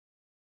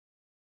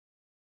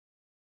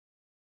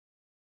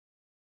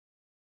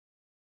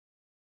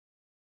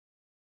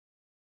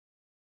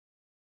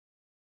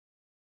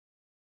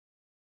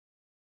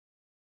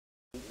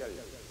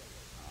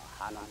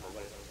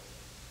한음법을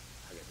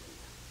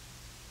하겠습니다.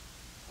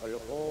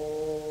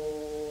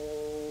 얼호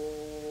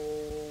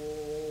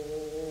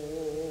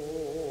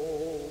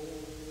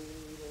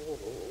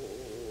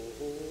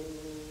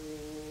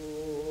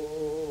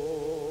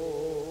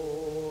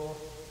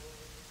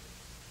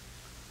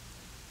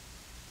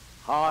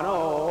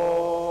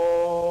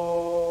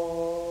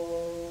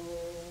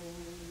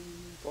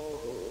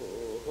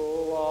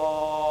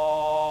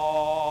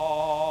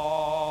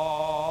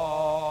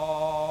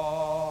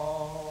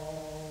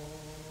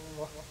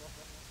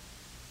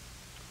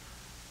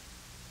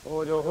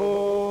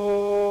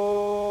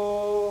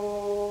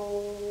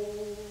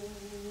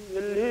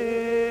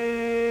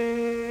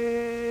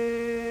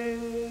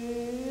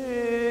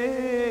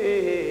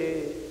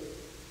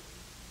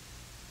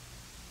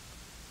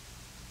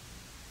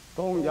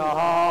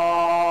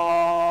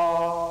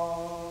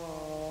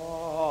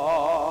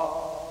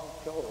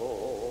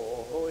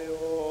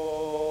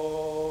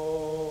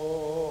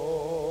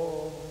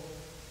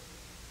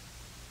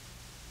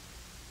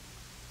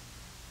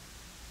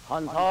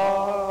한음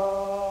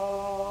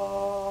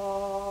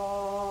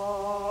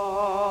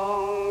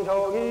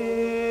한상적인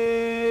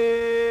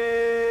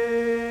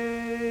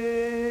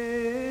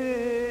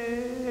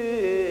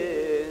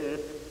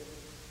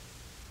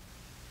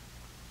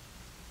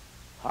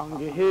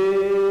한기도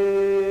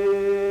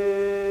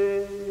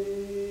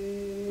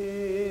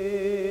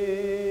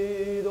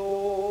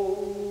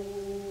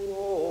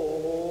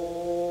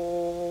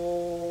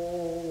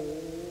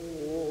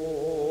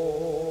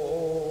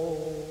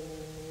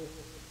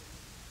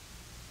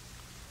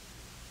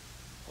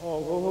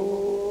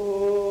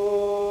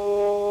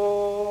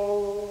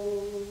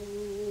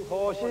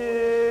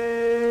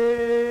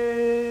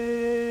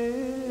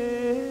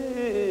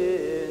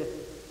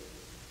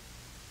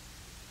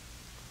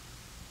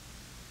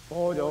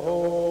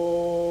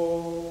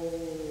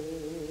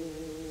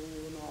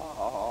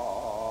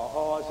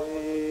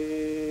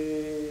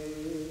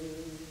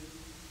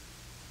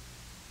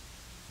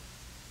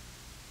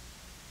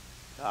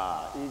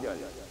자, 2절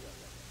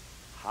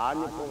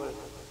한입법을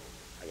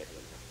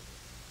하겠습니다.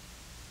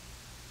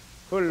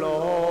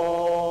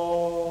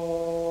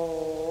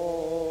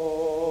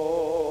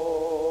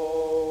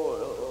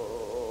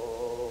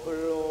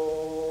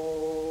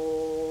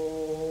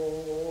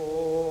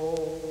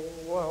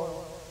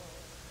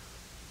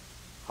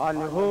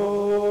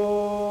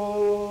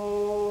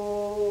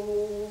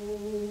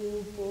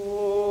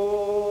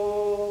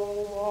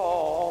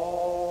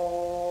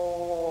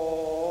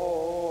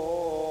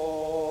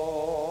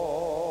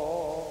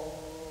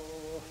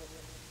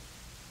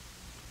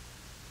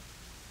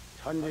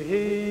 천지의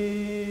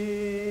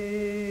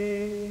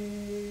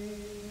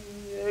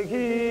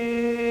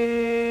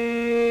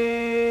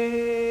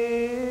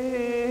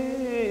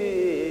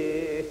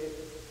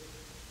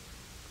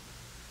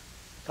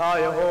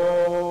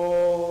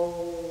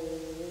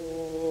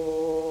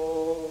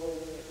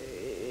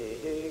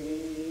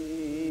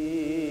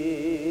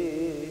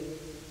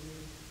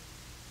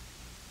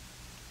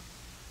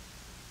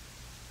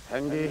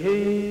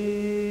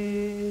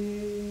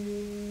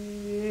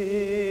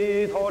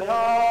생기도랴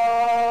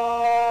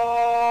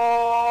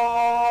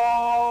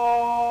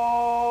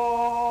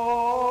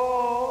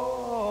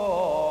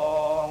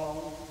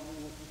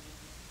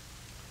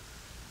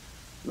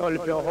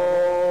넓혀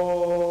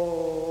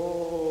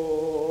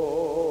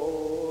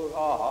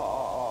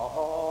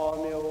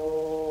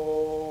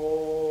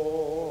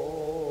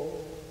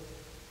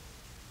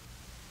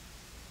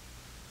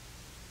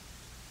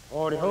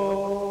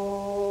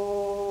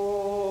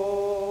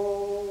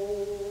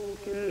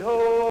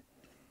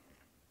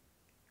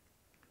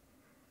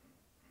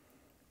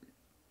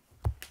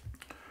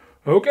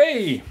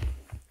Okay,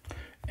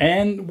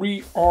 and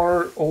we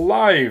are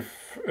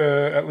live.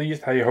 At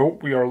least I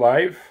hope we are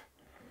live.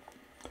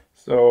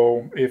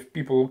 So if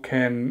people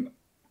can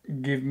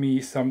give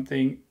me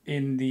something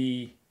in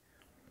the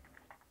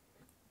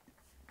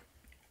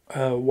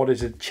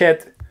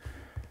chat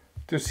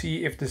to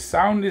see if the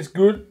sound is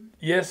good,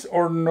 yes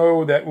or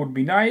no, that would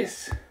be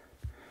nice.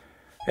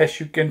 As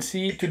you can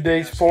see,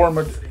 today's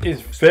format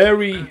is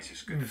very,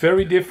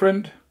 very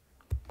different.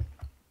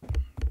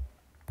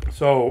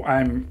 So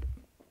I'm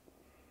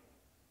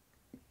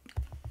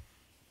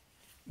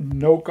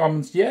no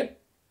comments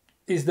yet.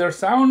 Is there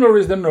sound or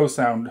is there no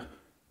sound?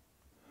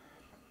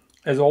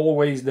 As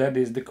always, that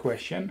is the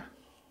question.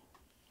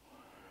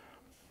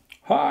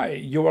 Hi,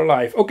 you are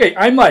live. Okay,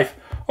 I'm live.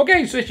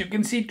 Okay, so as you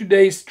can see,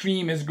 today's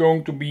stream is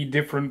going to be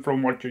different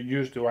from what you're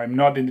used to. I'm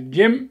not in the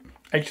gym.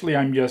 Actually,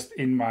 I'm just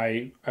in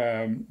my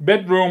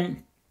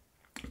bedroom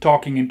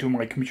talking into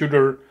my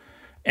computer,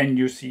 and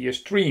you see a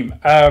stream.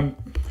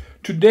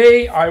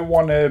 Today, I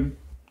want to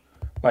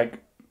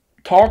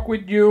talk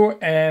with you,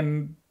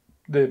 and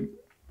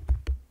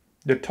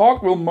the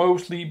talk will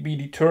mostly be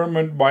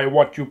determined by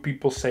what you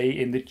people say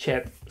in the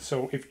chat.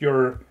 So if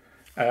you're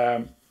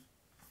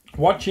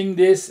watching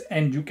this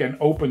and you can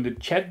open the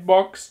chat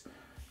box,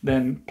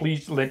 then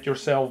please let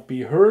yourself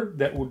be heard.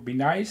 That would be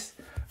nice.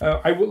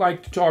 I would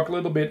like to talk a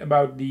little bit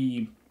about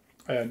the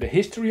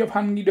history of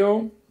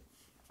hankido,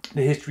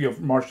 the history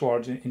of martial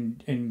arts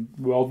in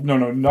well, no,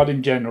 not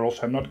in general.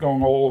 So I'm not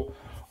going all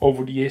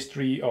over the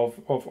history of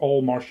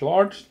all martial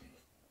arts.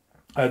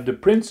 The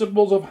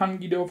principles of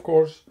hankido, of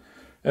course,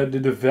 the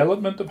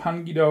development of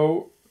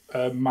hankido,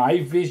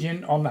 my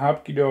vision on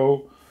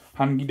hankido.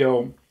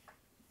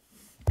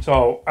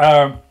 So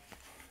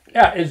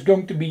yeah, it's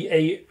going to be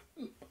a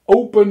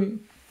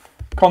open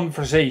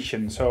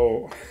conversation.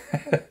 So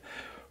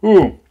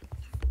ooh,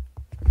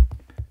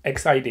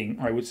 exciting,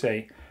 I would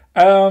say.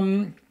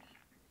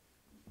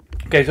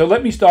 Okay, so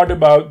let me start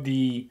about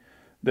the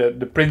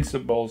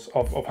principles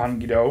of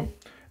hankido.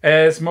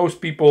 As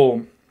most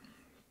people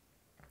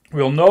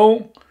will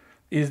know,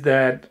 is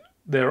that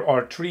there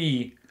are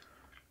three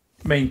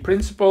main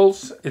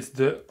principles. It's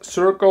the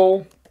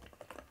circle,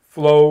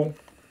 flow,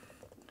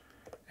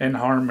 and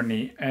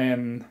harmony,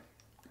 and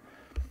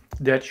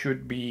that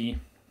should be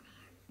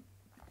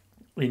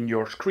in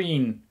your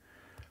screen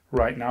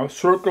right now.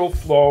 Circle,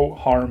 flow,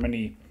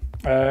 harmony.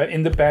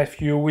 In the past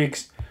few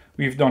weeks,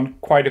 we've done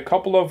quite a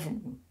couple of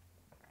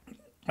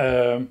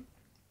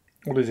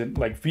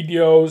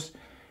videos.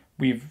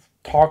 We've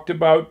talked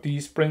about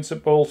these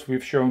principles.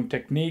 We've shown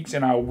techniques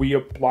and how we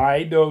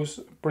apply those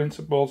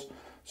principles.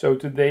 So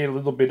today a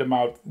little bit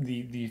about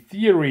the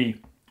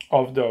theory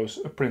of those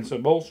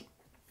principles.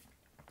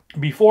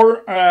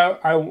 Before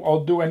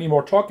I'll do any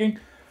more talking,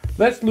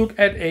 let's look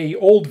at a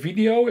old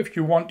video. If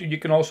you want to, you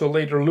can also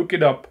later look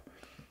it up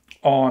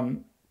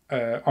on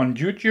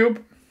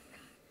YouTube.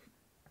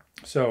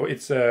 So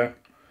it's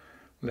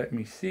let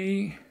me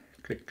see.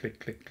 Click, click,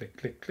 click, click,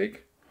 click,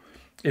 click.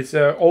 It's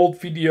an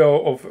old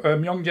video of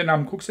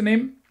Myongjanam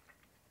Kuksanim.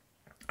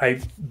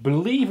 I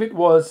believe it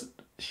was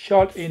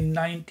shot in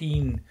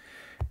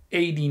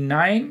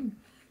 1989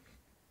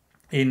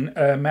 in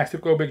Master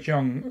Ko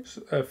Baek-jung's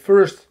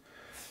first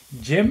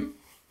gym.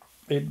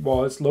 It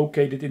was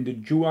located in the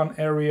Juan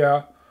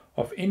area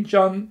of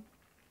Incheon.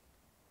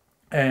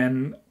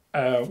 And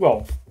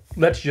well,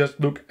 let's just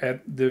look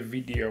at the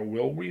video,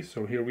 will we?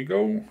 So here we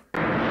go.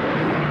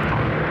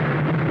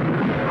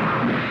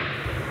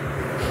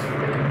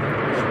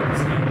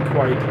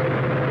 Quite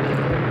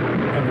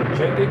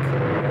energetic,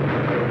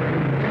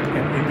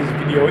 and in this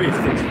video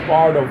it's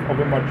part of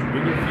a much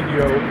bigger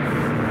video.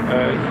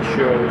 He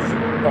shows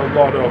a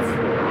lot of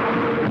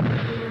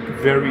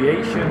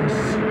variations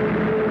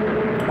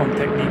on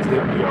techniques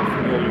that we are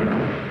familiar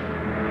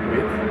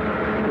with.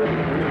 The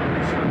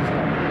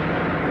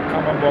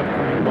common bot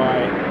coming by.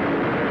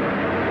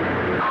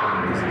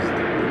 This is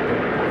technique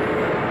that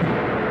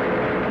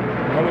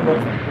not a lot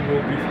of people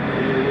will be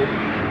familiar with.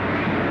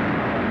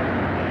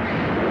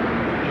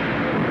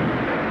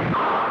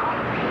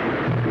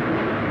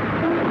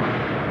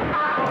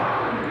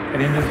 And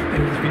in this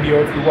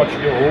video, if you watch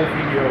the whole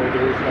video,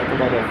 there's like a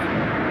lot of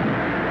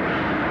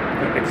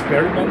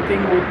experimenting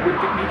with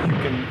techniques. You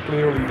can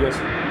clearly just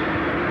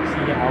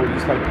see how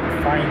he's like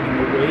finding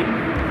a way,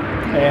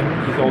 and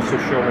he's also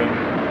showing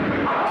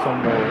some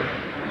more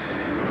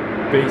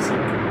basic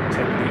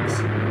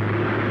techniques.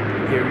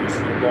 Here you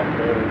see a lot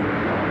more.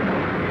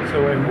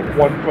 So, and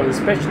what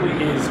especially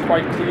is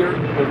quite clear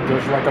that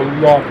there's like a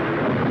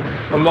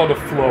lot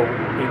of flow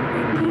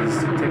in these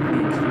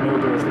techniques. You know,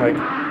 there's like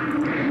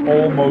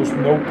almost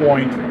no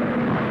point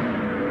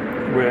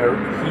where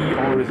he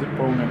or his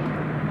opponent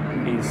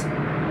is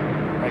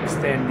like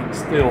standing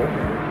still.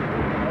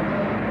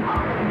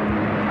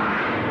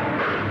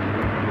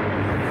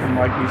 And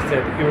like we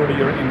said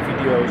earlier in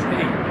videos,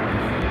 hey,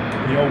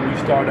 you know, we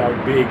start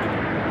out big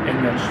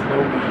and then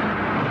slowly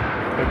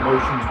the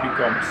motions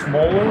become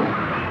smaller.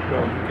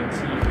 Well, you can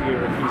see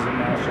here he's in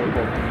now sort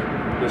of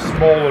the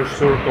smaller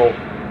circle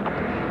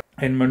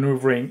and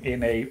maneuvering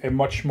in a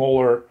much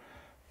smaller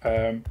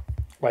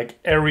like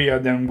area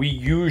than we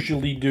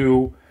usually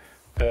do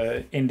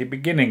in the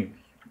beginning.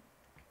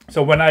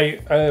 So when I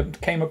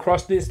came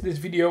across this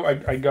video,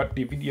 I got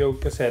the video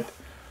cassette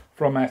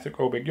from Master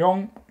Ko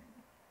Baek-jung.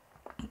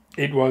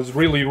 It was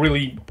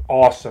really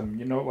awesome.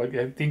 You know, like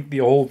I think the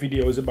whole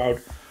video is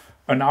about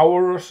an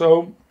hour or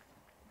so,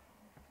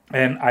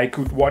 and I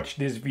could watch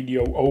this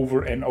video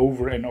over and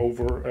over and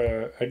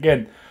over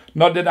again.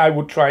 Not that I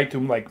would try to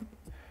like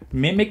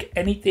mimic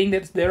anything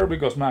that's there,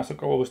 because Master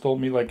Ko always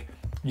told me like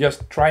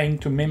just trying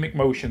to mimic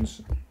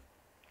motions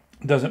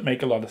doesn't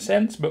make a lot of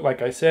sense. But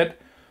like I said,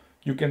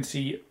 you can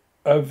see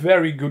a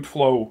very good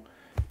flow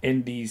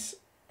in these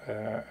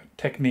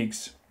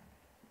techniques,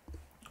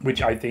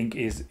 which I think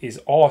is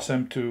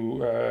awesome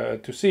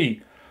to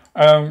see.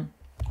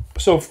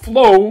 So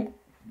flow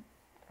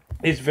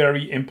is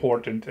very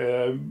important,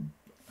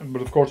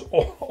 but of course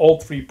all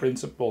three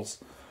principles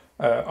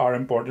are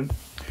important.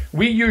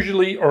 We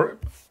usually, or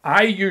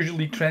I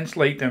usually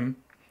translate them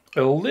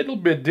a little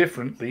bit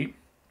differently,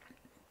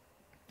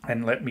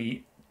 and let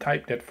me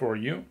type that for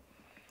you.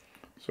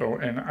 So,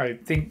 and I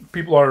think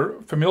people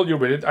are familiar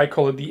with it. I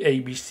call it the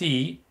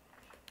ABC.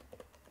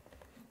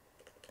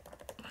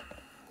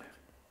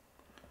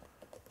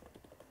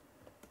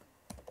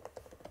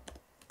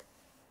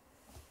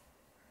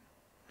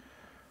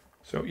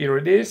 So here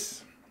it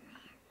is.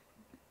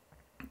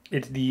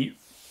 It's the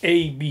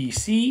A, B,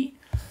 C.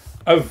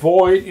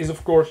 Avoid is,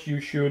 of course, you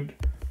should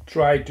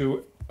try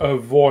to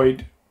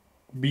avoid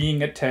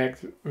being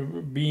attacked,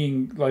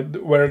 being like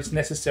where it's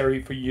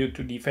necessary for you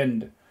to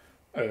defend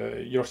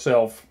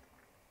yourself.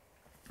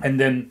 And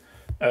then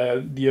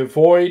the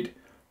avoid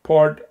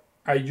part,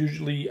 I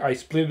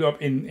split it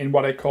up in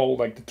what I call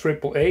like the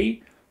triple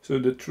A. So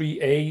the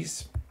 3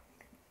 A's.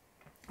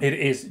 It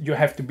is, you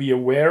have to be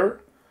aware,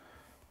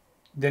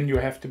 then you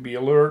have to be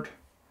alert,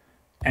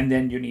 and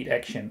then you need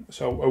action.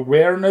 So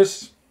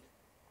awareness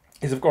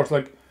is, of course,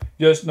 like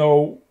just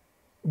know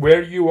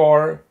where you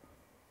are,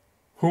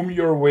 whom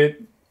you're with,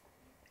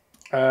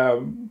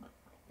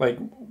 like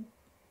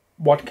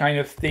what kind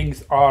of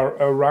things are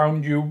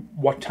around you,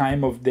 what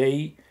time of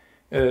day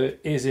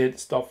is it,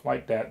 stuff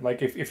like that.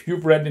 Like if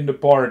you've read in the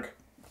park,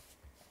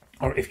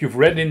 or if you've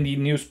read in the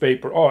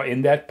newspaper, oh,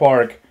 in that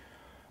park,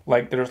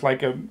 like there's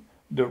like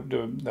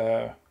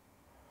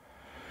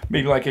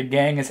maybe like a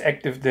gang is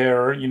active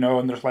there, you know,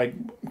 and there's like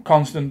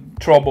constant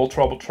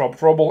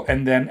trouble,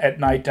 and then at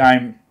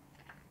nighttime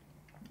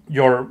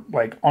you're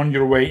like on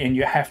your way and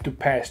you have to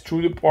pass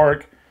through the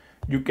park.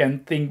 You can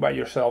think by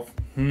yourself,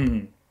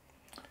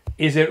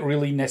 is it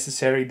really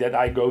necessary that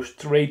I go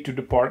straight to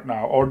the park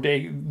now, or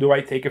do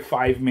I take a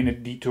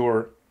 5-minute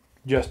detour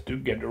just to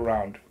get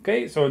around?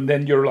 Okay, so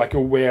then you're like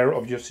aware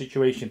of your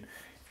situation.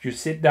 If you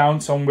sit down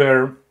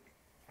somewhere,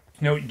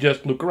 you know,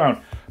 just look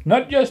around.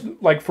 Not just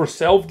like for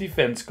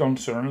self-defense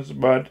concerns,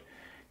 but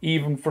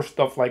even for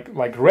stuff like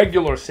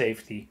regular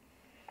safety.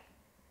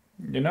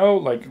 You know,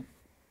 like,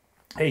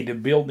 hey, the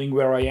building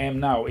where I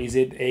am now, is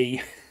it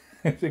a,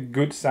 a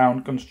good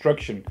sound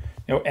construction?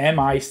 You know, am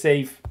I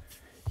safe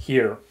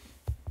here?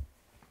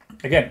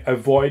 Again,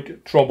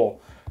 avoid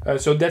trouble.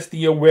 So that's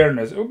the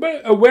awareness.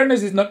 But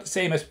awareness is not the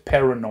same as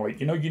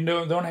paranoid. You know,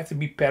 don't have to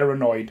be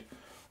paranoid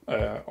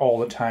all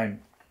the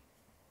time.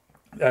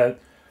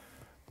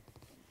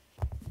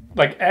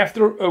 Like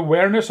after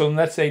awareness, so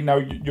let's say now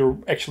you're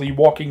actually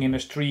walking in a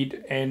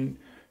street and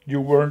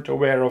you weren't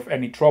aware of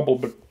any trouble,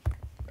 but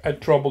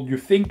you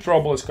think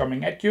trouble is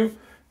coming at you.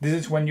 This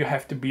is when you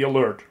have to be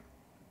alert.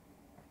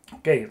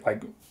 Okay,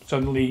 like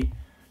suddenly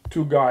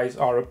 2 guys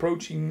are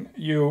approaching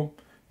you.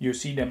 You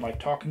see them like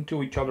talking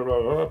to each other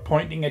or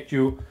pointing at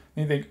you,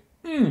 and you think,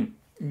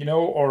 you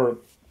know, or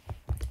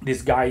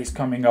this guy is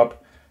coming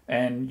up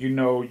and you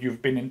know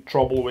you've been in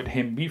trouble with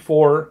him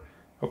before.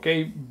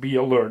 Okay, be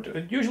alert.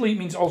 Usually it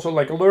means also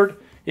like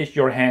alert is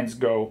your hands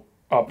go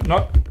up.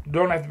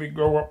 Don't have to be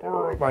go up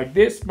or like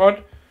this,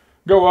 but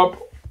go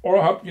up or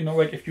up. You know,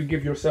 like if you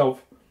give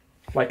yourself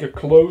like a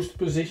closed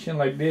position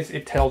like this,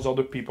 it tells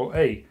other people,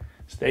 hey,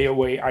 stay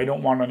away. I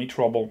don't want any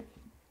trouble,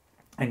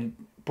 and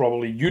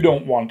probably you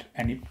don't want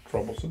any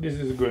trouble. So this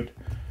is a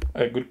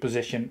good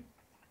position.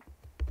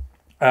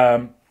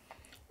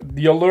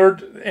 The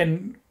alert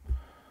and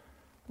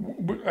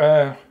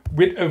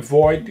with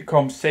avoid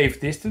comes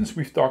safe distance.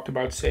 We've talked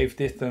about safe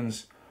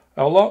distance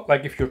a lot.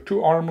 Like if you're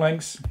 2 arm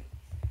lengths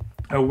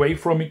away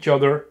from each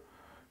other,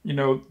 you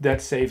know,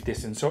 that's safe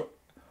distance. So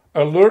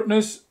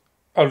awareness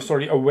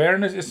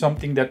is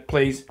something that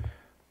plays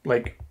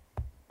like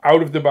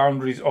out of the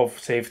boundaries of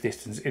safe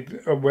distance.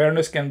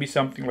 Awareness can be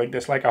something like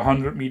this, like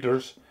 100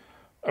 meters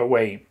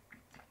away.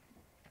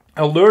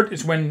 Alert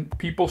is when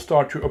people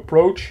start to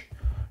approach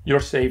your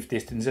safe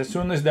distance. As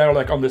soon as they're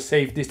like on the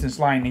safe distance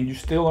line and you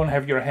still don't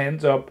have your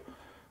hands up,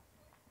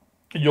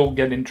 you'll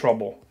get in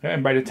trouble.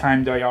 And by the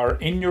time they are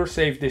in your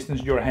safe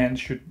distance, your hands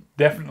should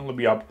definitely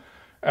be up.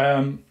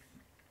 And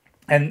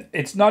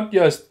it's not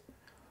just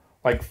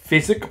like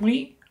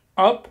physically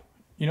up,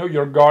 you know,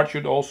 your guard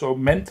should also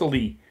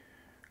mentally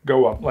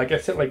go up. Like I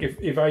said, like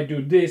if I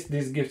do this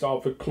gives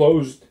off a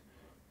closed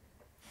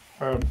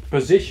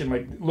position.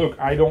 Like, look,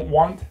 I don't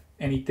want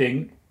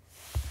anything,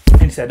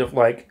 instead of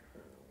like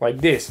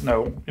this.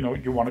 No, you know,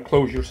 you want to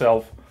close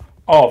yourself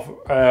off.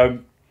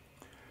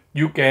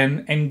 You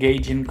can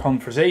engage in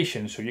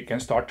conversation, so you can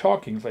start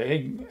talking. It's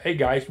like, hey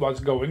guys, what's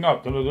going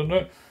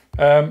on?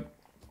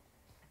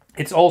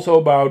 It's also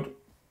about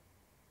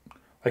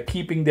like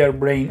keeping their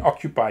brain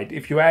occupied.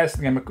 If you ask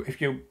them,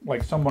 if you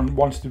like someone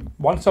wants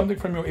something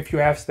from you, if you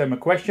ask them a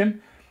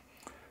question,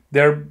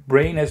 their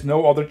brain has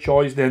no other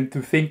choice than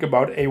to think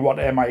about, hey, what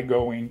am I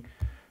going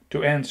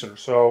to answer?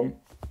 So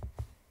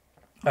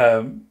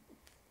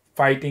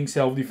fighting,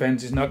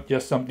 self-defense is not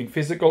just something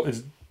physical.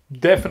 It's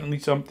definitely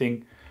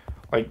something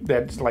like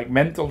that's like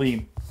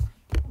mentally,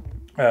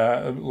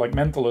 like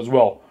mental as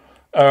well.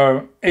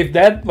 If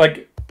that,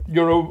 like,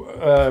 you're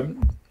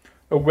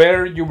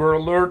aware, you were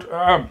alert.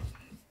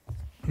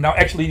 Now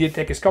actually the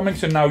attack is coming,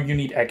 so now you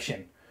need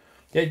action.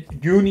 Yeah,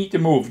 you need to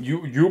move.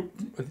 You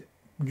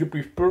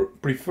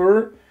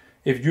prefer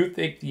if you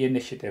take the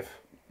initiative.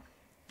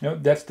 You know,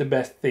 that's the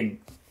best thing.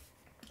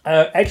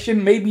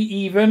 Action, maybe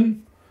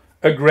even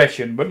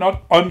aggression, but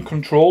not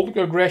uncontrolled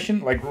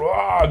aggression. Like,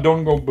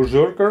 don't go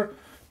berserker.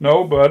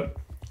 No, but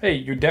hey,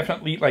 you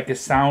definitely like a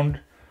sound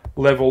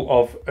level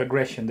of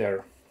aggression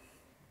there.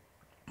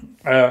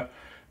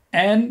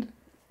 And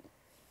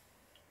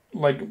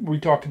like we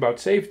talked about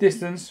safe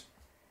distance,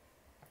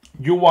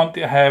 you want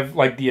to have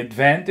like the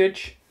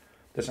advantage,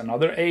 that's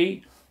another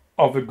A,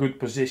 of a good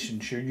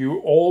position. So you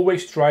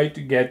always try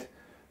to get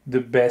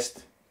the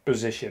best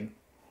position.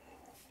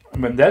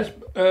 And when that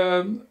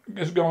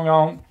is going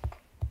on,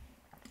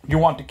 you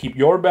want to keep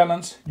your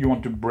balance, you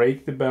want to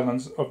break the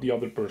balance of the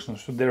other person.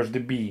 So there's the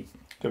B.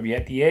 So we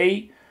had the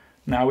A,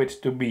 now it's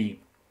the B.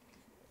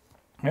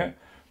 Yeah?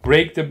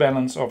 Break the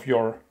balance of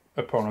your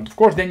opponent. Of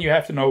course, then you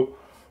have to know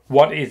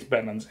what is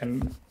balance.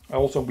 And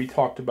also we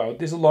talked about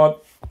this a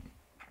lot.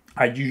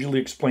 I usually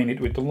explain it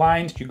with the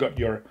lines. You got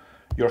your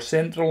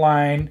center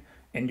line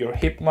and your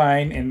hip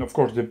line, and of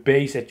course the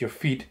base at your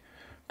feet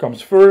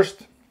comes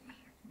first.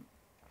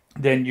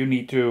 Then you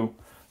need to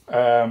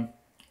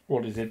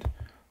what is it,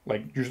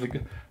 like usually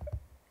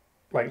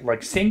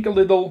like sink a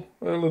little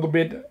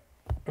bit.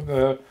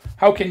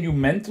 How can you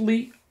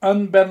mentally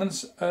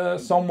unbalance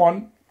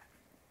someone?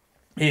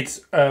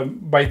 It's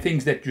by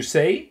things that you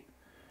say,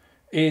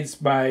 it's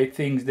by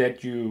things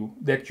that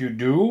you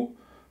do.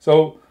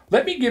 So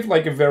let me give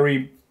like a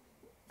very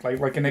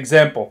like an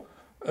example.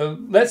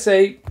 Let's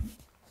say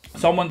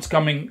someone's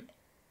coming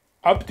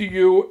up to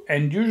you,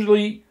 and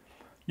usually,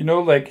 you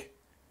know, like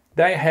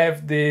they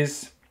have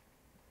this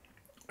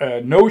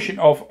notion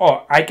of,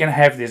 oh, I can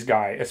have this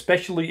guy,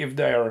 especially if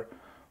they're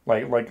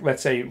like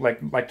let's say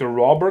like the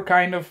robber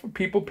kind of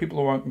people who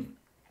want,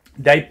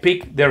 they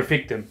pick their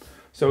victim.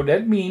 So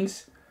that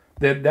means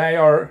that they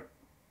are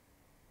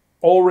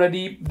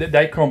already, that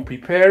they come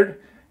prepared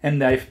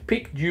and they've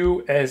picked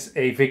you as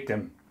a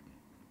victim.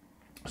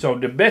 So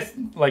the best,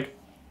 like,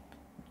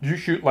 you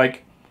should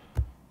like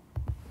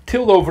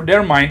tilt over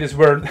their mind is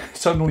where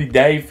suddenly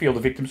they feel the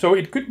victim. So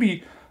it could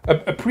be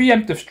a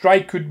preemptive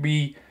strike, could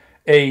be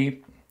a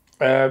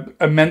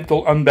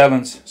mental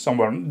unbalance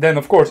somewhere. Then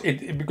of course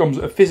it becomes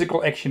a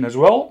physical action as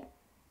well,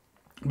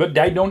 but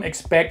they don't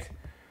expect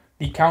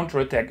the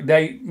counterattack.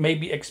 They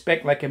maybe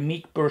expect like a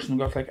meek person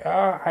who goes like,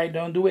 I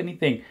don't do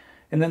anything.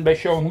 And then by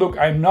showing, look,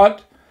 I'm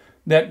not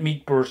that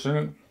meek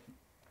person,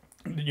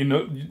 you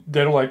know,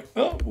 they're like,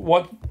 oh,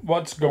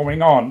 what's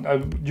going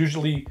on?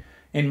 Usually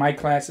in my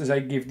classes I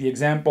give the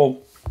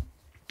example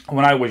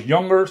when I was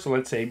younger, so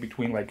let's say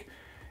between like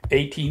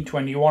 18,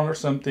 21 or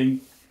something,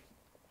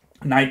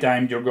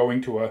 nighttime you're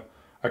going to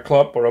a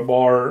club or a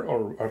bar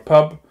or a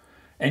pub,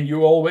 and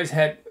you always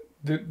had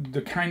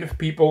the kind of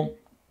people,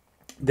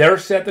 their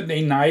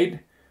Saturday night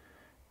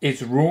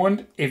is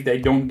ruined if they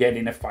don't get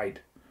in a fight.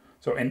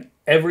 So and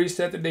every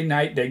Saturday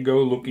night they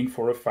go looking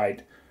for a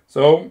fight.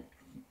 So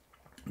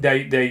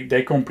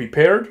they come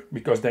prepared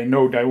because they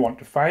know they want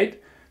to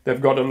fight. They've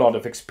got a lot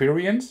of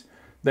experience.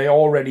 They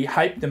already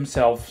hype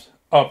themselves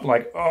up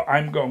like, oh,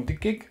 I'm going to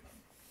kick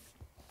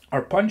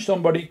or punch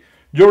somebody.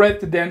 You're at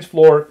the dance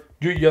floor.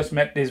 You just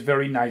met this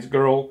very nice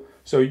girl.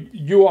 So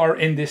you are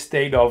in this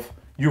state of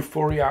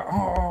euphoria.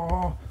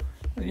 Oh,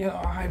 yeah,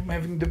 I'm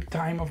having the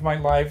time of my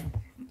life.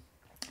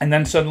 And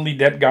then suddenly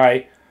that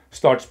guy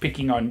starts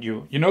picking on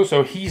you. You know,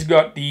 so he's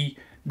got the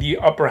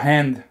upper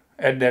hand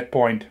at that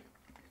point.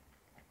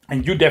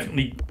 And you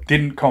definitely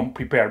didn't come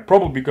prepared.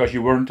 Probably because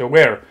you weren't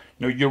aware.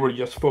 You know, you were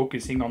just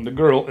focusing on the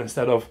girl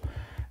instead of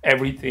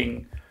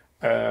everything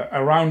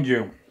around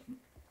you.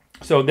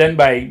 So then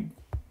by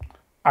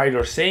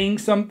either saying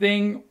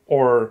something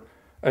or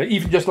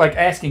even just like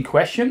asking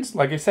questions,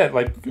 like I said,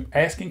 like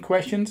asking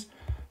questions,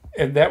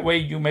 and that way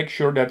you make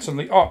sure that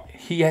suddenly, oh,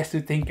 he has to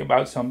think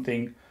about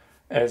something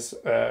as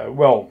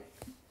well.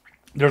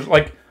 There's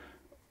like,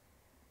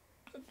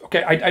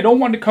 okay, I don't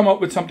want to come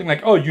up with something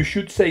like, oh, you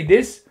should say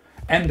this,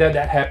 and that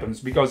happens,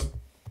 because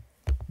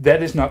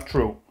that is not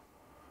true.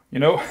 You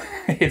know,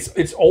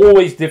 it's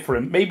always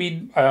different.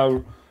 Maybe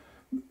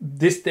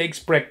this takes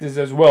practice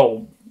as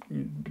well.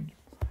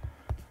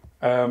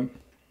 The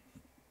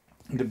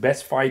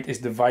best fight is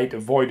the fight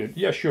avoided.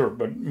 Yeah, sure,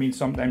 but I mean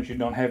sometimes you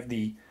don't have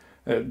the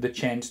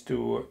chance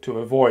to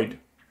avoid.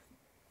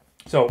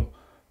 So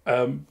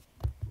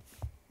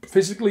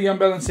physically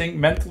unbalancing,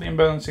 mentally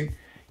unbalancing,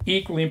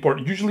 equally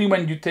important. Usually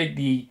when you take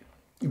the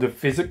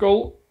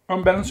physical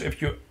unbalance,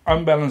 if you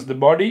unbalance the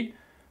body,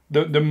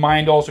 the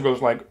mind also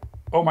goes like,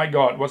 oh my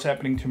God, what's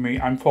happening to me?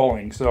 I'm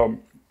falling. So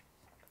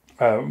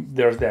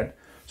there's that.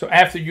 So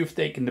after you've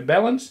taken the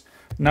balance,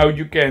 now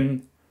you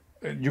can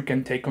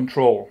take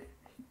control.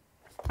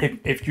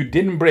 If you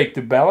didn't break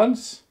the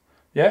balance,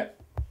 yeah,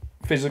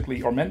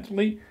 physically or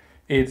mentally,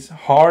 it's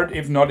hard,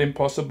 if not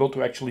impossible,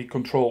 to actually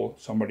control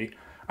somebody.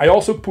 I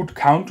also put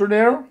counter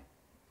there,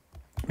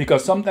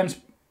 because sometimes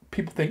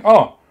people think,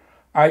 oh,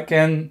 I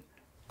can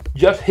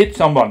just hit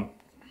someone.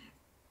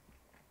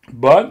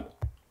 But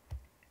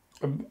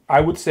I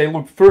would say,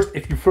 look, first,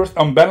 if you first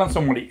unbalance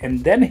somebody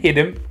and then hit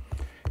him,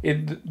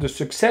 the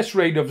success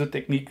rate of the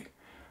technique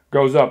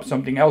goes up.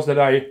 Something else that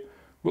I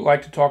would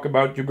like to talk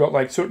about, you got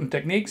like certain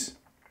techniques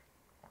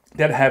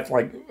that have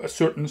like a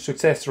certain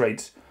success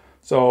rates.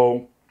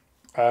 So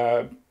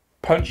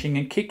punching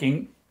and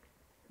kicking,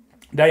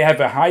 they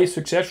have a high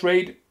success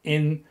rate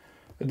in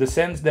the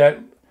sense that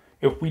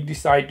if we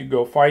decide to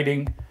go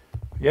fighting,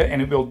 yeah,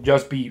 and it will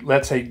just be,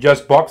 let's say,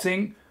 just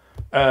boxing,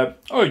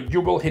 oh,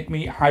 you will hit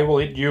me, I will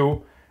hit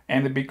you,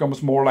 and it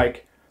becomes more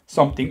like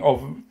something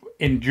of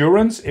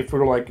endurance if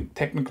we're like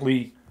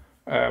technically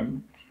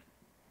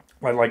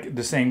like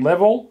the same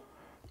level.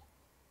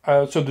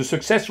 So the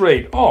success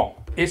rate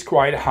is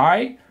quite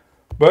high,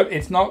 but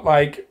it's not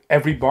like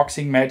every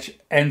boxing match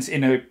ends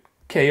in a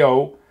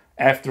KO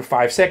after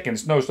 5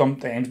 seconds. No,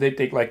 sometimes they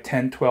take like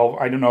 10, 12,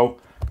 I don't know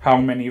how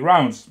many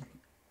rounds.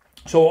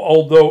 So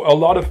although a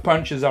lot of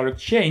punches are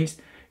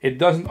exchanged, it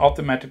doesn't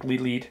automatically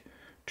lead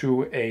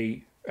to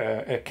a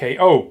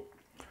KO.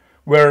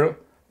 Where,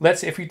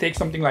 let's say if we take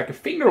something like a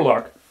finger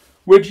lock,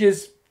 which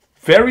is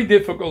very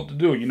difficult to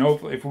do. You know,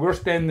 if we're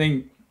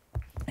standing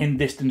in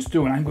distance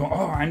too, and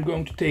I'm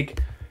going to take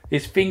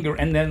his finger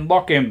and then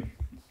lock him.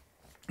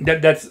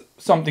 That's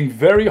something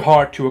very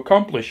hard to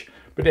accomplish.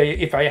 But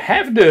if I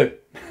have the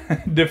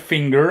the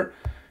finger,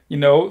 you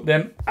know,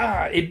 then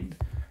it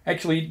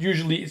actually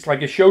usually it's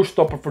like a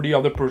showstopper for the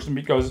other person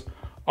because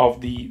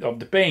of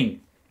the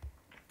pain.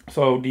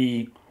 So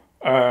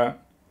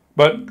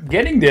but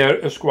getting there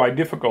is quite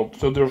difficult.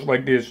 So there's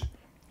like this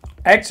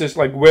axis,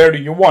 like where do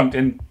you want?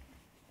 And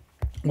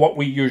what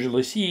we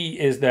usually see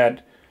is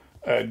that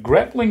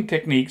grappling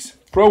techniques,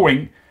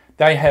 throwing,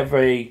 they have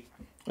a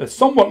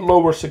somewhat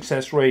lower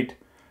success rate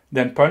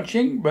than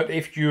punching. But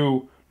if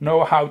you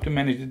know how to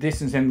manage the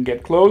distance and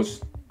get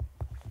close,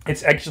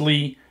 it's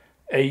actually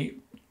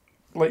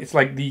it's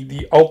like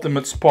the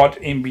ultimate spot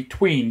in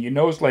between. You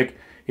know, it's like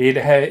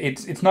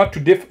it's not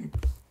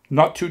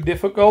too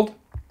difficult,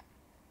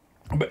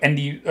 and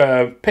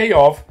the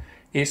payoff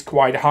is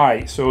quite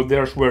high. So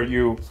there's where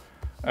you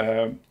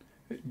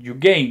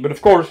gain. But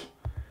of course,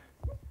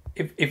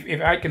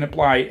 if I can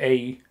apply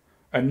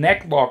a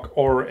neck lock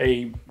or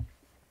a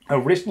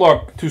wrist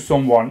lock to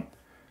someone,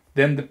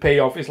 then the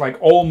payoff is like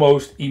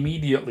almost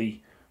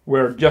immediately.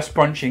 Where just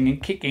punching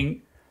and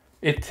kicking,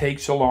 it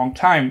takes a long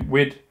time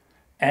with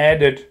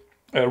added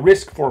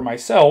risk for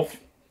myself.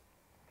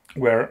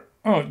 Where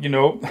you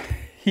know,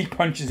 he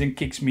punches and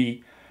kicks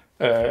me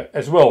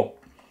as well.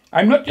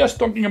 I'm not just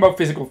talking about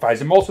physical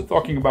fights. I'm also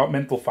talking about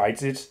mental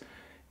fights.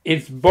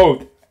 It's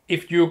both.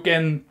 If you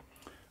can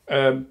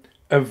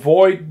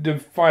avoid the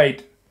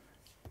fight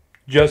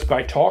just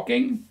by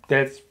talking,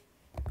 that's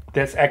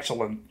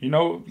excellent. You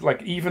know,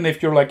 like even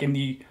if you're like in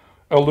the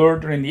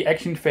alert or in the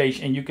action phase,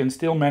 and you can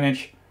still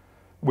manage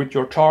with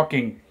your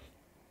talking,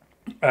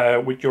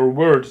 with your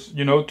words,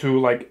 you know, to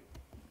like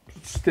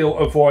still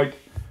avoid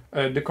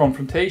the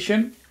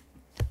confrontation.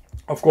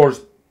 Of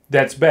course,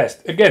 that's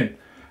best. Again,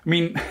 I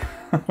mean,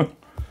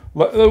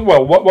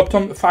 well, what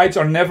some fights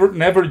are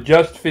never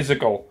just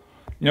physical.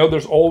 You know,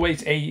 there's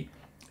always a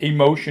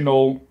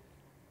emotional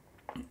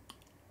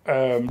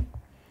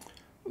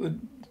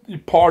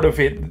part of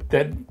it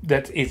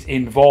that is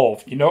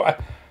involved. You know,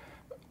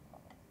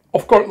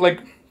 of course, like,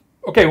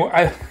 okay, well,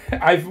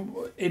 I've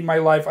in my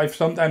life I've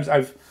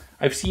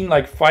seen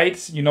like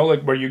fights, you know,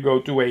 like where you go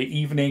to a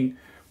evening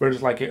where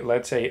there's like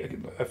let's say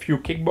a few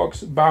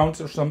kickbox bouts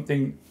or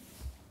something,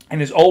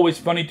 and it's always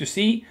funny to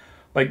see,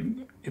 like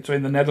it's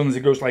in the Netherlands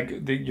it goes like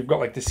you've got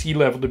like the C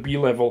level, the B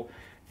level,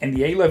 and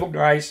the A level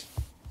guys.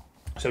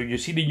 So you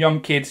see the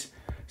young kids,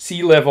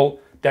 C level,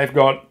 they've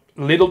got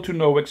little to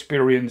no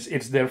experience.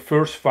 It's their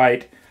first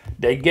fight.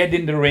 They get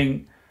in the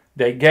ring,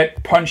 they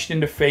get punched in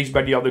the face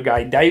by the other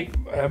guy.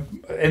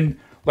 And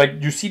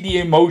like you see the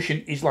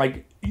emotion is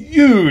like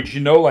huge,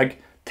 you know,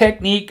 like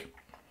technique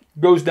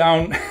goes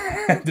down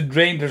the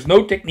drain. There's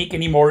no technique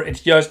anymore.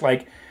 It's just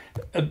like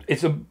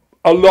it's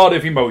a lot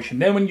of emotion.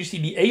 Then when you see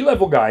the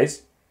A-level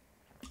guys,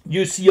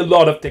 you see a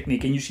lot of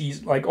technique and you see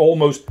like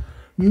almost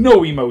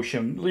no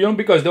emotion, you know,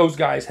 because those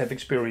guys have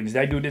experience.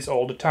 They do this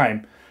all the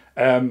time.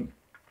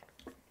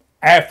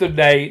 After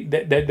they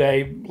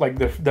like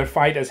their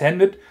fight has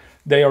ended,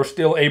 they are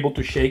still able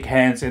to shake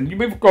hands, and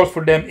of course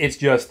for them it's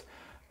just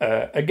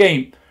a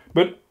game.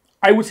 But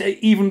I would say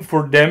even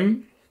for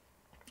them,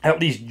 at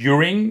least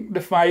during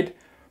the fight,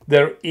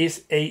 there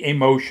is a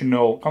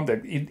emotional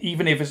contact.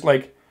 Even if it's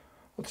like,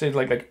 let's say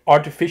like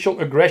artificial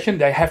aggression,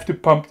 they have to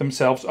pump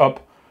themselves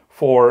up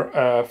for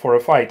a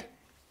fight.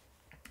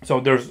 So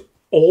there's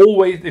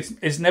always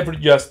it's never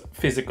just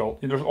physical.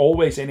 There's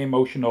always an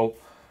emotional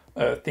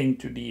thing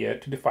to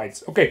the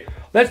fights. Okay,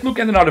 let's look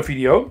at another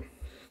video.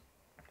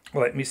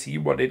 Let me see,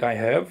 what did I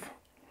have?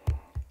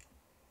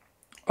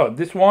 Oh,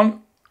 this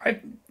one.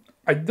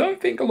 I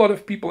don't think a lot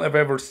of people have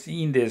ever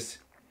seen this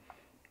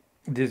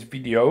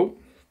video.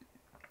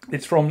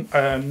 It's from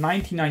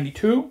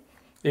 1992.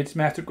 It's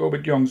Master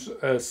Kobe Young's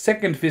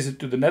second visit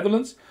to the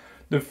Netherlands.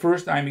 The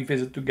first time he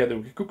visited together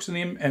with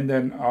Kuxanim, and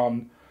then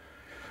in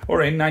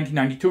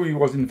 1992 he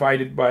was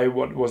invited by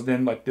what was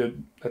then like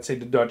let's say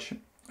the Dutch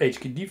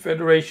HKD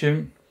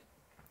Federation.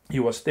 He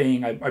was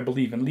staying, I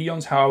believe, in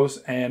Leon's house,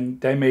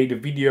 and they made a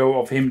video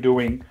of him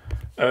doing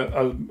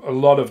a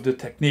lot of the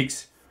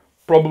techniques,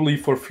 probably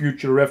for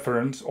future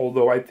reference,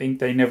 although I think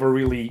they never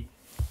really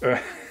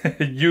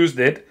used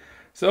it.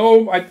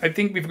 So I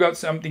think we've got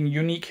something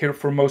unique here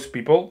for most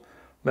people.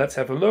 Let's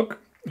have a look.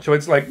 So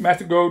it's like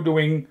Master Go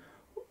doing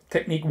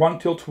technique 1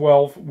 till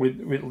 12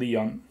 with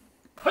Leon.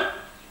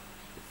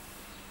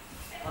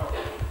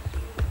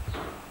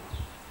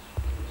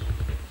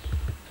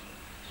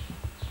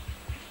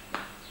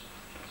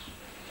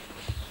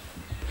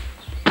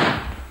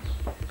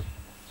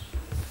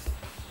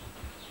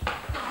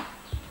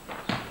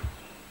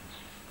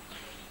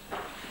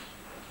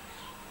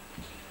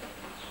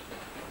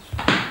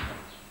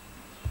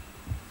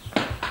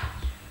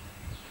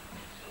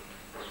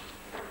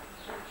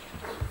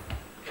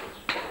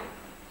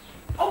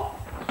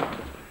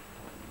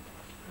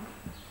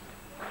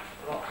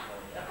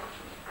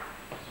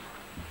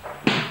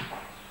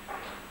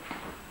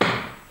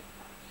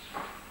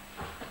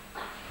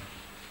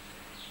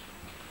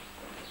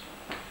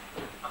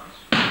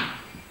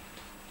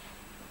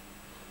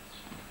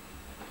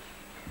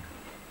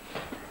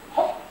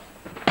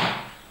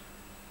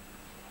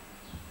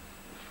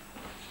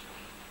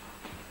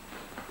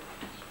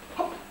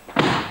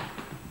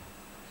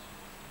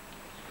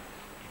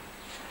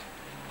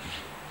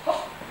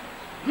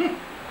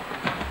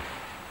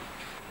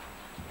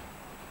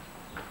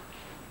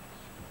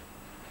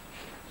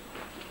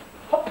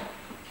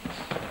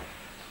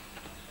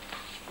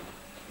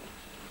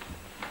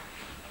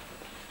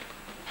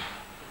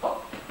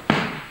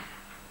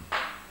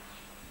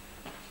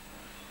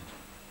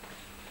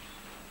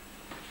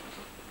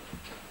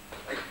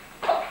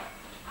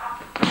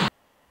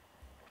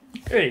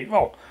 Okay,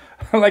 well,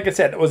 like I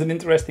said, it was an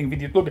interesting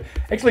video. Look,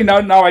 actually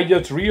now I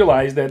just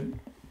realized that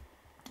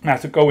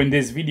Masako in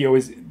this video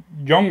is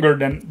younger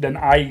than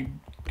I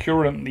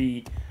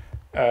currently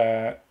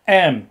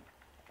am.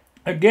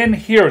 Again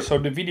here, so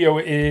the video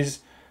is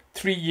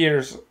 3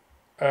 years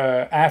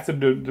after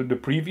the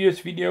previous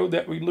video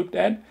that we looked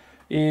at.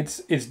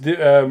 It's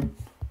the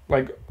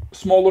like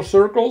smaller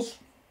circles.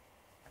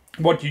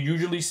 What you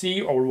usually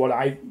see, or what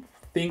I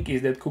think,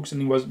 is that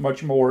Kuksani was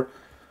much more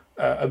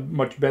a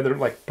much better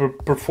like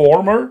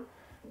performer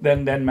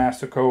than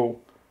Masako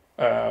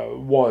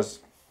was.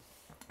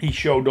 He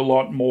showed a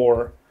lot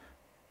more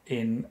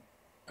in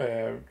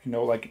you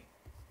know, like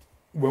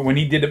when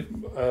he did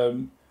a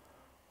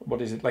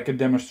what is it, like a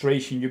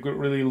demonstration, you could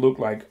really look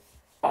like,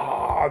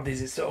 ah,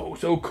 this is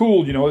so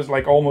cool, you know. It's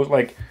like almost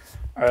like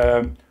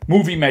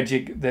movie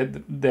magic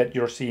that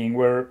you're seeing,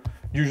 where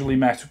usually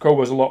Masako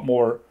was a lot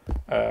more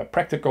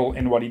practical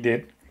in what he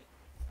did.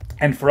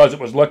 And for us, it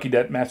was lucky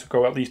that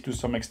Masako, at least to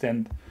some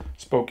extent,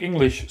 spoke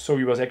English, so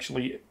he was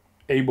actually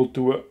able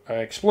to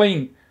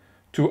explain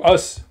to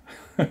us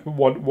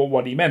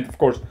what he meant. Of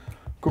course,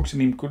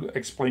 Kuksanim could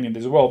explain it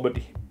as well, but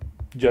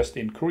just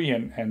in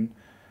Korean, and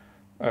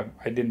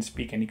I didn't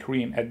speak any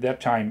Korean at that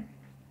time.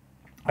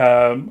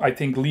 I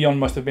think Leon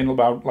must have been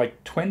about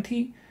like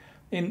 20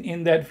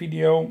 in that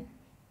video,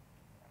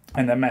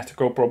 and then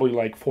Masako probably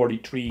like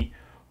 43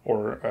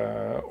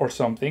 or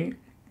something.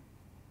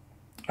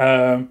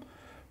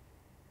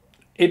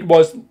 It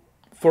was,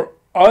 for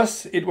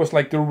us, it was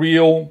like the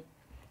real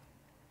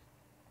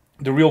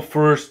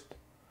first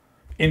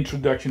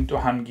introduction to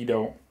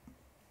hankido.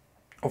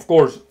 Of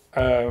course,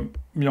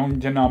 Myung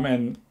Janam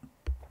and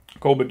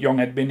Kobet Young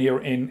had been here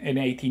in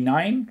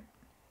 89,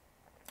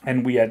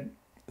 and we had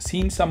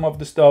seen some of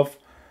the stuff,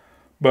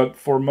 but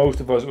for most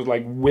of us it was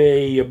like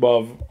way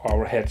above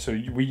our head, so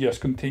we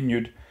just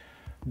continued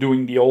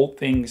doing the old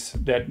things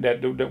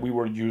that we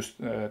were used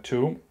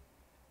to.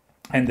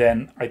 And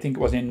then I think it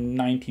was in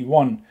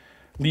 91,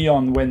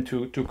 Leon went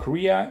to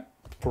Korea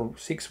for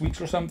 6 weeks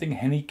or something,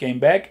 and he came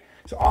back.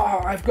 So,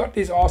 I've got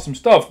this awesome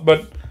stuff.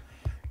 But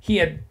he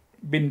had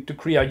been to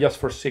Korea just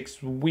for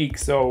 6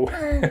 weeks. So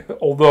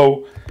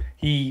although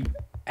he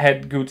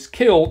had good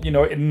skill, you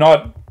know,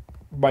 not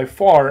by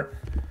far.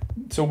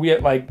 So we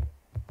had like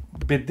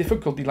a bit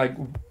difficulty, like,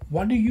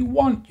 what do you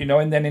want? You know,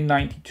 and then in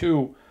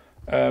 92,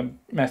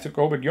 Master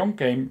Kobet Young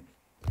came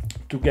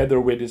together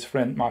with his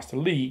friend Master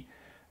Lee.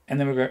 And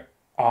then we go,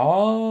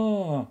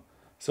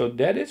 so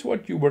that is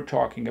what you were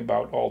talking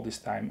about all this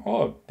time.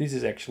 Oh, this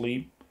is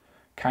actually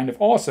kind of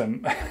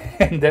awesome.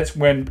 And that's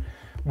when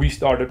we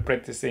started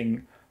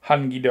practicing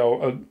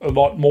hankido a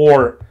lot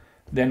more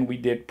than we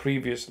did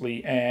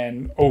previously.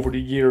 And over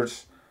the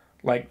years,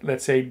 like,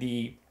 let's say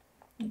the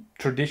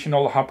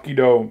traditional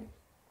hapkido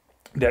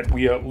that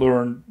we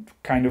learned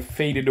kind of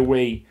faded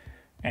away,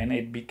 and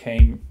it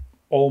became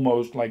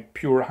almost like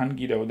pure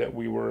hankido that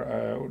we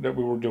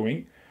were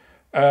doing.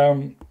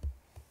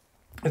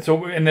 And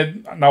so, and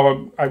then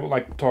now I would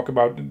like to talk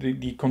about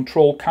the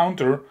control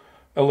counter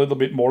a little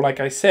bit more. Like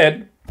I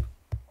said,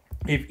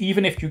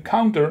 even if you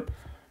counter,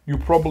 you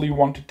probably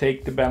want to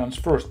take the balance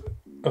first.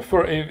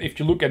 If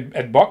you look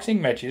at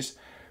boxing matches,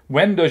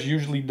 when does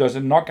a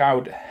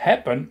knockout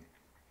happen?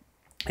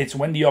 It's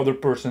when the other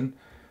person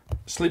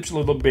slips a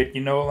little bit,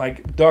 you know,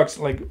 like ducks,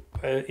 like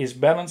his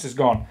balance is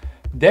gone.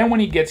 Then when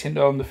he gets hit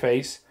on the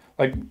face,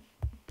 like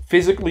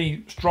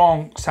physically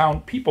strong,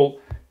 sound people,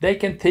 they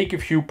can take a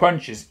few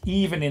punches,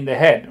 even in the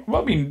head.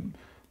 Well, I mean,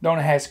 don't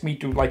ask me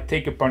to like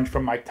take a punch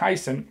from Mike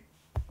Tyson,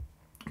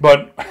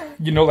 but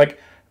you know, like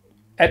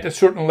at a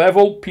certain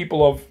level,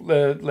 people of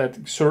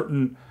like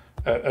certain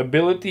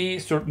ability,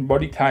 certain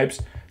body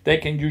types, they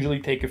can usually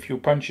take a few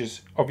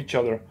punches of each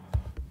other.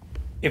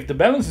 If the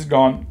balance is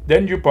gone,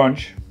 then you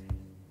punch.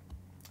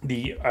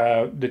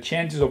 The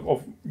chances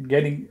of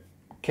getting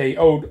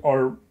KO'd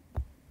are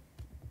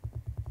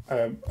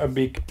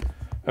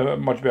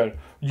much better.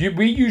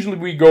 We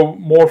usually go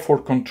more for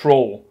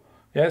control.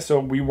 Yeah, so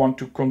we want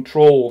to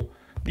control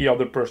the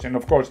other person. And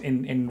of course,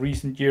 in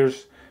recent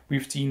years,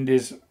 we've seen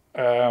this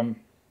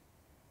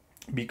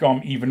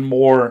become even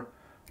more,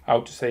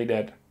 how to say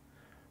that,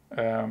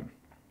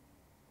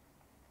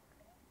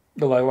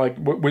 like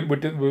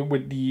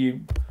with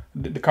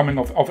the coming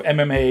of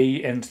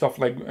MMA and stuff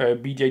like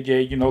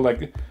BJJ, you know,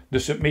 like the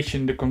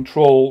submission, the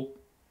control.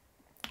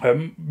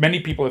 Many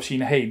people have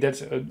seen, hey,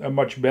 that's a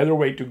much better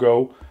way to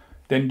go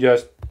than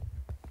just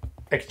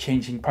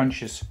exchanging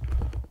punches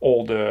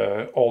all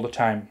the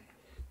time.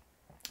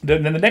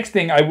 Then the next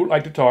thing I would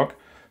like to talk,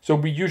 so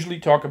we usually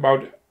talk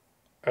about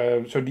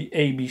so the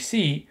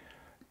ABC.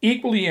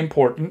 Equally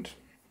important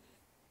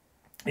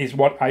is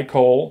what I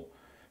call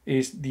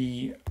is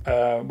the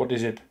what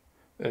is it?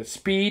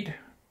 Speed,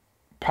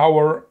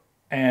 power,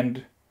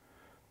 and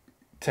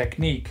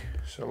technique.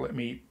 So let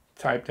me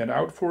type that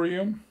out for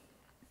you.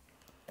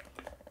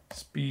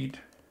 Speed,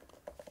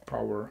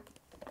 power,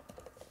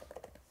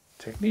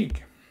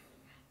 technique.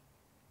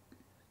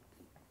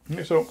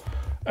 Okay, so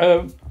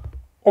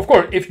of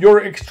course, if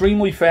you're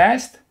extremely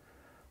fast,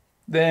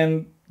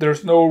 then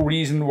there's no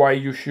reason why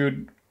you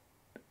should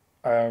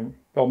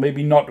well,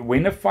 maybe not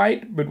win a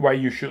fight, but why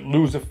you should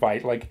lose a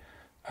fight. Like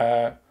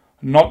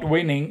not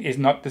winning is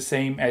not the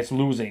same as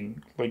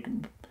losing. Like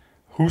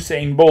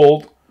Usain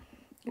Bolt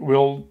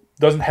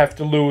doesn't have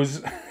to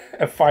lose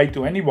a fight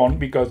to anyone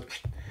because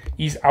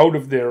he's out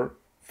of there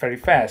very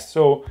fast.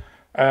 So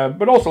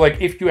but also, like,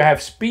 if you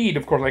have speed,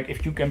 of course, like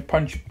if you can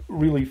punch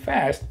really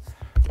fast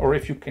or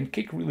if you can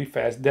kick really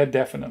fast, that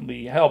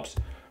definitely helps.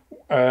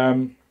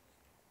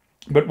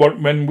 But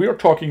when we're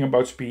talking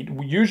about speed,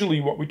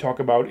 usually what we talk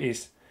about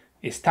is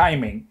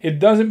timing. It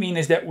doesn't mean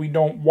is that we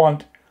don't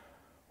want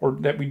or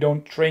that we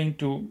don't train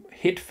to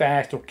hit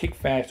fast or kick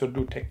fast or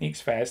do techniques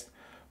fast,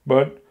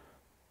 but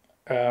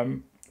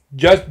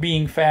just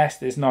being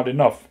fast is not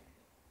enough.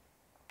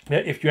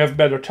 If you have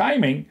better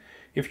timing,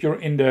 if you're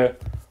in the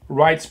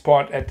right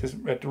spot at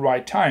the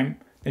right time,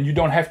 then you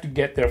don't have to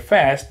get there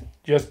fast,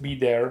 just be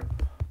there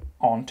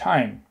on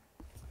time.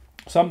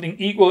 Something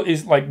equal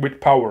is like with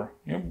power.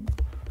 You know,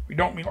 we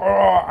don't mean,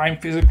 oh, I'm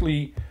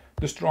physically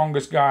the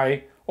strongest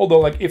guy. Although,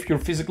 like, if you're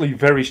physically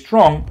very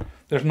strong,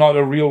 there's not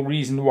a real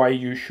reason why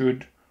you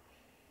should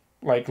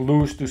like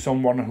lose to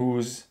someone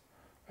who's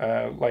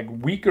like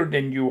weaker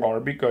than you are,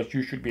 because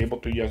you should be able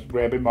to just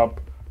grab him up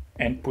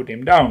and put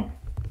him down.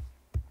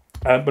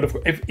 But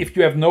if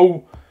you have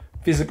no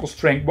physical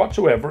strength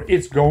whatsoever,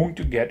 it's going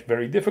to get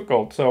very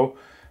difficult. So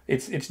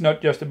it's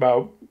not just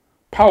about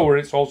power;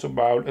 it's also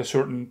about a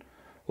certain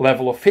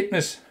level of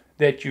fitness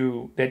that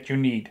you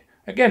need.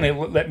 Again,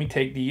 let me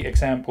take the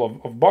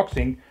example of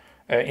boxing.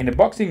 In a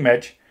boxing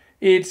match,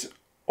 it's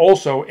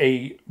also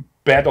a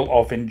battle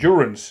of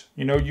endurance.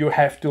 You know, you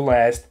have to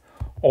last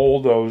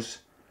all those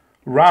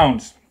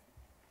rounds.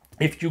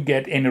 If you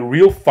get in a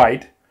real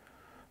fight,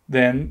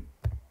 then,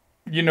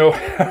 you know,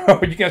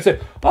 you can say,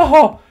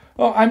 oh,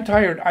 I'm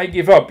tired, I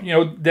give up. You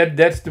know,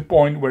 that's the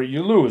point where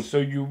you lose. So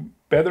you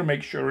better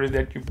make sure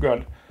that you've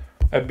got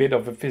a bit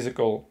of a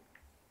physical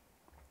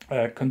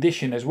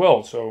condition as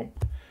well. So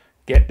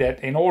get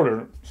that in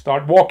order.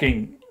 Start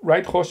walking,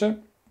 right, Jose?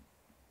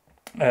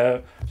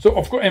 So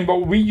of course,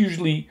 but we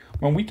usually,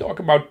 when we talk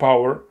about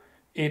power,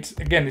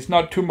 it's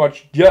not too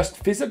much just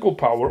physical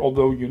power,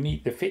 although you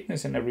need the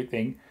fitness and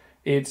everything.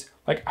 It's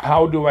like,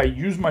 how do I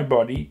use my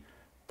body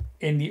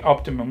in the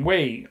optimum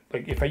way?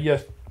 Like, if I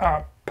just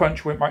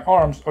punch with my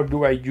arms, or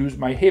do I use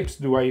my hips?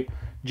 Do I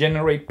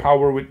generate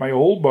power with my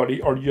whole body,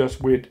 or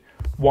just with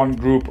one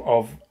group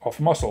of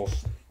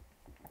muscles?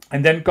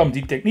 And then comes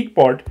the technique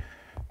part,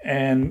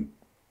 and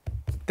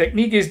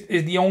technique is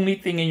the only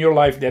thing in your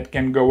life that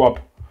can go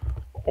up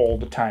all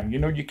the time. You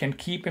know, you can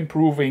keep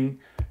improving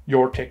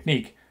your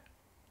technique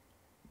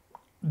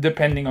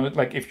depending on it.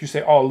 Like, if you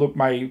say, oh, look,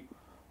 my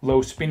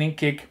low spinning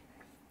kick,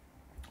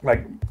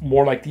 like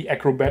more like the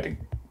acrobatic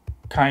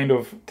kind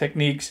of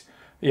techniques,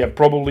 yeah,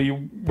 probably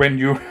when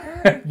you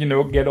you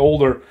know, get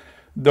older,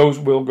 those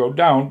will go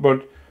down.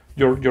 But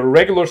your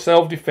regular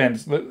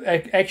self-defense,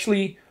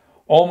 actually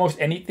almost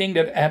anything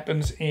that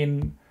happens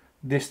in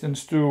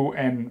distance 2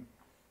 and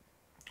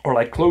or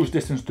like close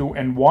distance 2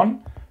 and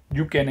 1,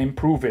 you can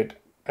improve it.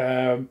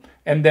 And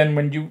then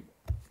when you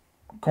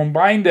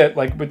combine that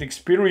like with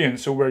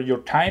experience, so where your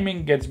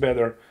timing gets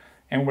better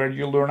and where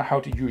you learn how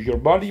to use your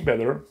body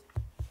better,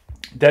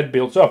 that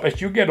builds up. As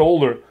you get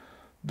older,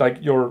 like,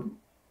 your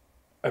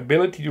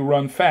ability to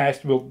run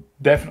fast will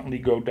definitely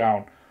go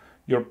down.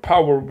 Your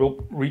power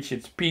will reach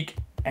its peak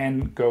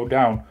and go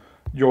down.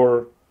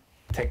 Your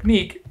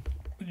technique,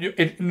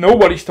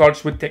 nobody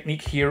starts with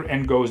technique here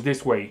and goes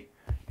this way.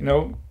 You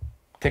know,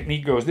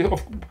 technique goes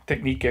this.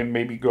 Technique can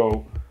maybe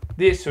go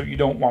this, so you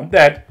don't want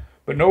that.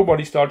 But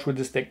nobody starts with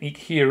this technique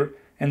here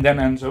and then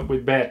ends up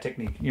with bad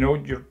technique. You know,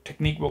 your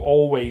technique will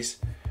always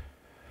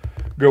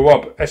go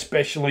up,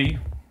 especially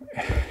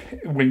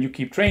when you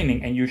keep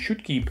training, and you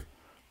should keep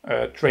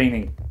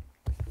training.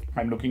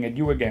 I'm looking at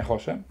you again,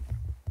 Jose.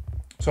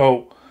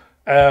 So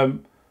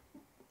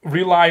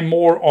rely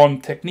more on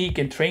technique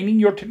and training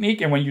your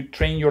technique, and when you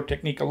train your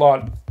technique a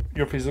lot,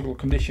 your physical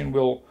condition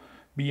will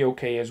be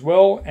okay as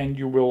well, and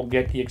you will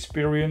get the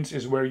experience,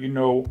 is where you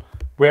know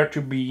where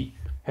to be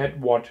at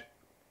what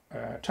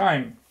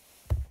time.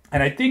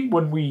 And I think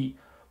when we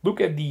look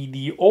at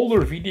the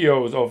older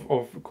videos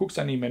of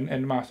Kuksanim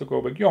and Master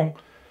Gobek Yong,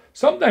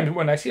 sometimes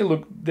when I see,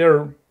 look,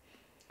 they're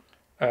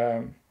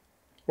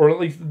or at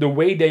least the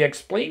way they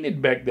explained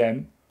it back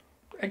then,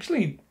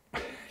 actually,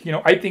 you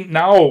know, I think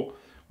now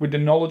with the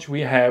knowledge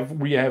we have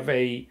we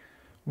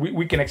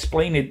can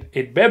explain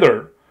it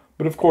better.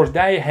 But of course,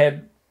 they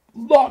had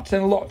lots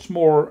and lots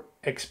more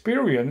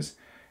experience,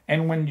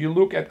 and when you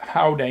look at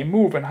how they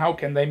move and how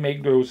can they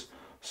make those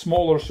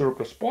smaller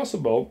circles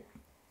possible,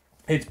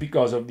 it's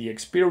because of the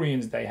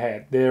experience they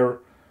had. Their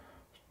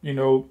you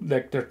know,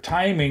 like their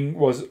timing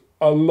was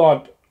a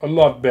lot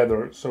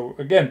better. So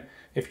again,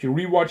 if you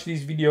rewatch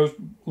these videos,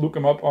 look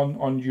them up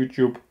on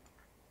YouTube,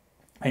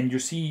 and you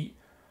see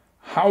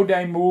how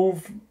they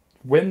move,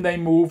 when they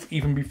move,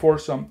 even before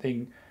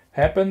something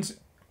happens,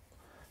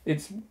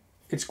 it's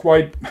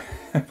quite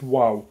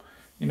wow,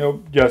 you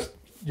know, just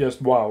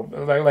wow.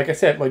 Like I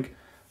said, like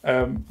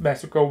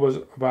Masako was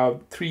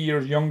about 3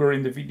 years younger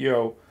in the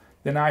video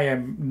than I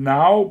am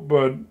now,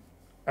 but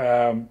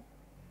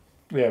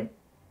yeah,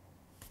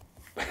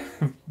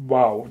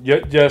 wow,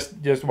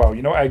 just wow.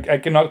 You know, I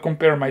cannot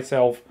compare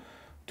myself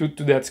to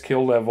that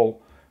skill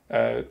level,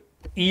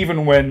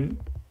 even when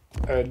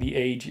the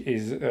age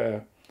is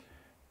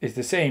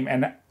the same.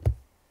 And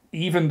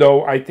even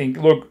though I think,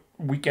 look,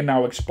 we can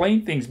now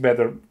explain things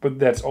better, but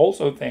that's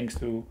also thanks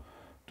to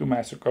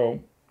Masako.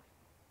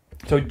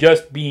 So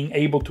just being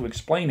able to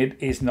explain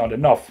it is not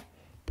enough.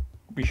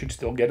 We should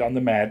still get on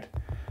the mat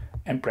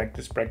and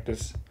practice.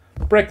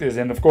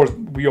 And of course,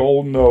 we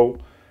all know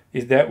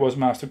that was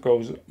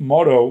Masako's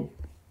motto: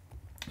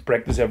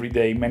 practice every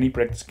day. Many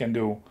practice can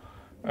do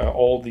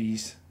all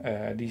these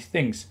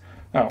things.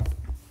 Now,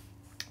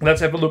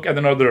 let's have a look at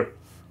another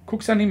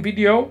Kuksanin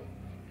video.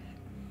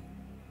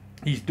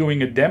 He's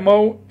doing a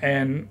demo,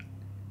 and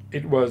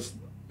it was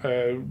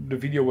the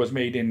video was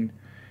made in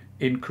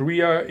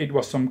Korea. It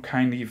was some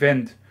kind of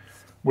event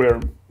where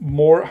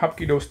more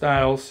Hapkido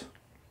styles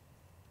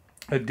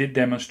did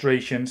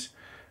demonstrations,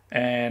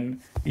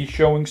 and he's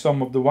showing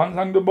some of the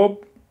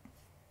Wanzangdobob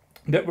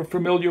that we're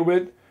familiar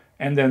with,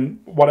 and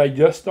then what I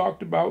just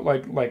talked about,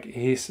 like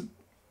his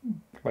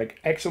like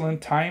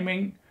excellent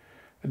timing,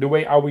 the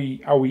way how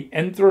he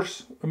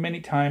enters many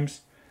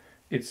times,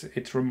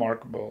 it's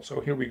remarkable.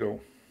 So here we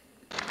go.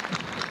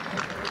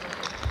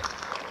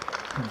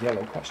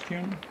 Yellow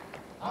costume.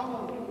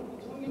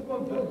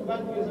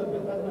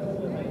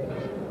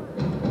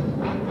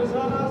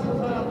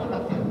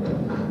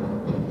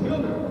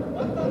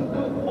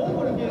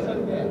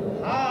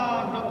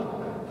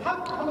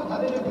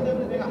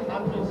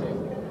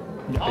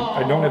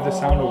 I don't have the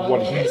sound of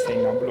what he's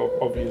saying now, but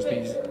obviously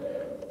he's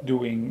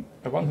doing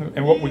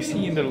and what we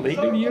see in the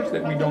later years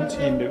that we don't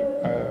see in the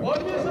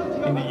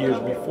years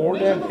before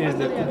that is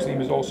that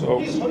Kuksim is also,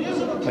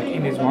 like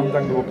in his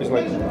Wangdang is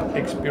like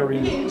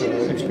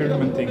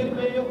experimenting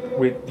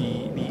with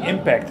the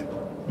impact.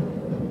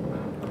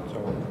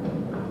 So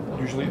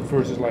usually at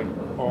first is like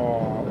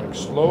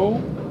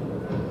slow,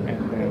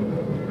 and then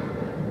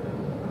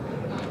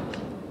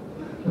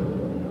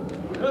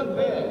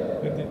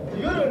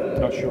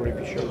not sure if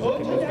he shows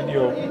it in this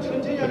video,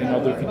 but in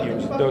other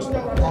videos it does.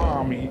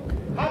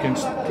 You can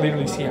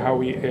clearly see how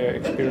he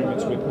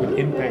experiments with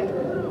impact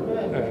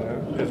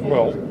as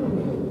well,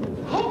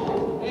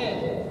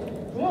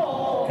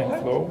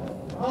 and flow,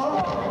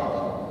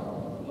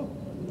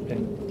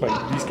 and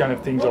like these kind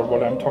of things are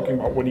what I'm talking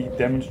about when he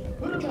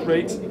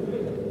demonstrates.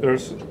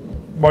 There's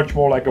much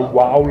more like a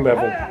wow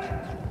level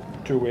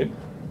to it.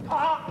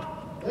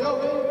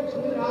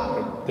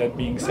 But that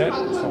being said,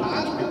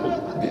 sometimes people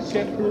did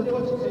get hurt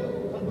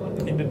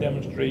in the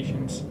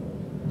demonstrations,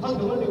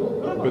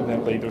 but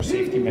then later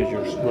safety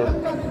measures were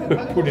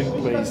put in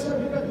place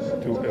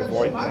to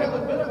avoid that.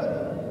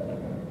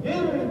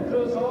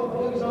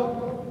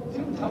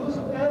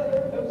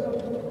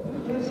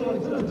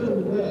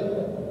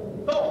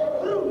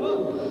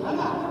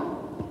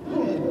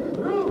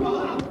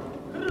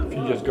 If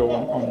you just go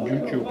on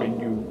YouTube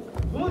and you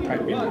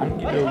type in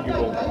hankido, you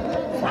will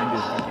find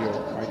this video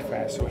quite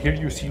fast. So here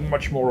you see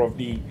much more of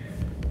the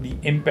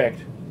impact,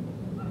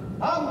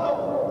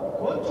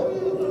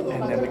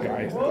 and then the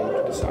guys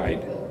go to the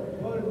side.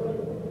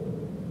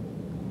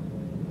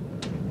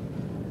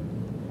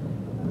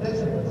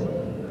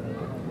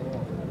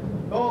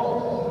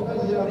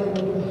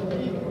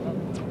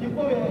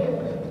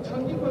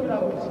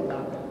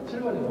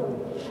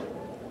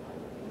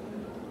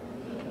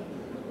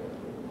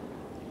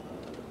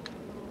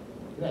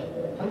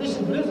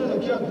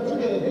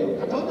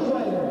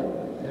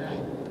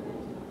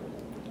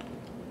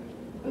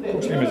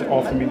 Muslim is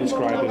often been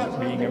described as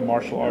being a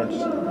martial arts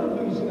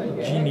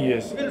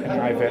genius, and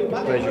I've had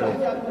the pleasure of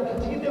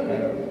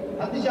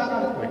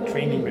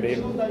training with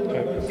him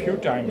a few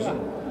times,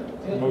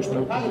 most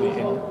notably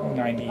in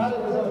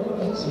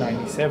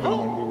 1997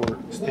 when we were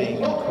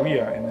staying in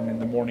Korea, and then in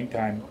the morning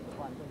time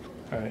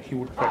he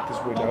would practice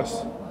with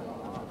us.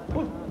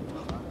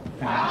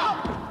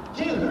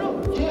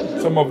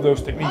 And some of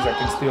those techniques I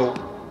can still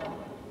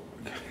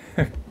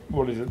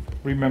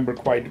remember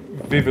quite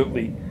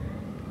vividly.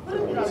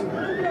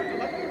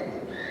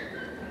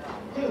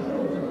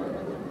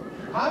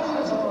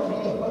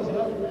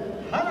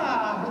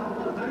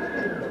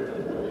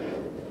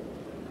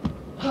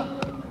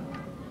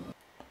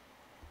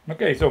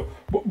 Okay, so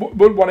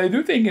but what I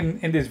do think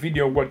in this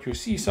video, what you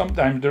see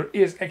sometimes there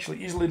is a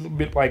little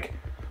bit like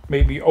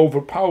maybe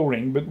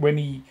overpowering, but when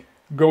he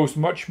goes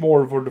much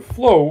more for the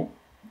flow,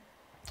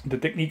 the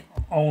technique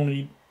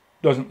only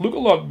doesn't look a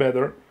lot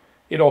better,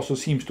 it also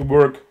seems to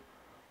work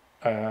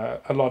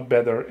a lot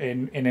better.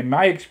 And in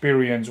my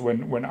experience,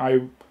 when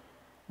I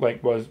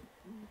was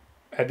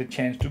had the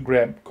chance to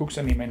grab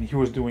Kukusanim and he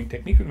was doing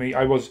technique with me,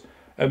 I was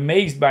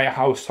amazed by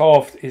how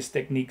soft his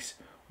techniques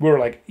were,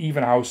 like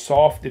even how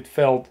soft it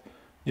felt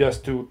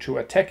just to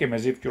attack him,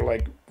 as if you're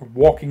like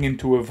walking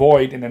into a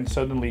void and then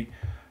suddenly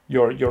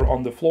you're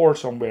on the floor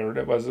somewhere.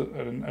 That was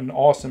an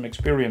awesome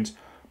experience.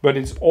 But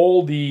it's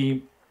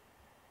only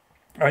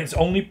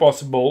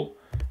possible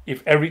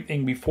if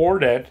everything before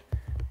that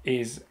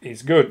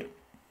is good.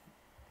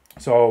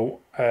 So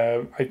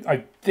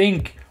I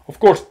think, of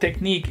course,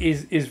 technique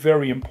is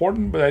very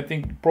important, but I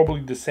think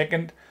probably the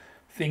second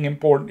thing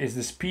important is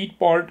the speed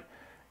part,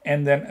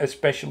 and then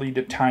especially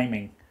the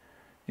timing.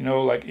 You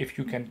know, like if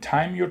you can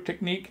time your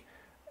technique,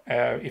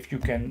 if you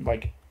can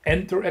like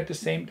enter at the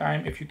same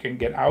time, if you can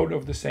get out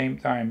of the same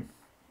time,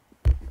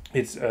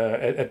 it's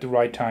at the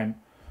right time.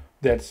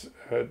 That's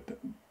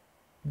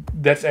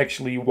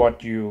actually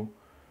what you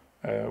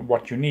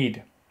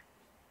need.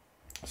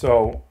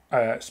 So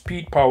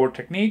speed, power,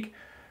 technique,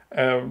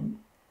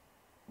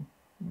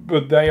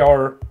 but they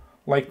are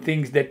like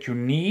things that you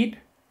need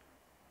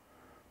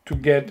to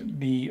get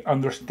the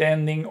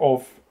understanding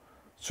of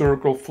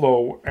circle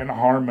flow and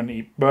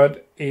harmony.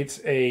 But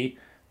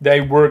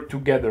they work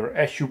together.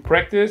 As you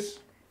practice,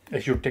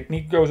 as your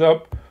technique goes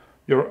up,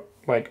 your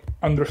like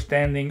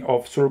understanding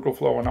of circle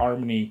flow and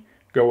harmony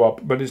go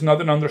up. But it's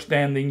not an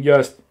understanding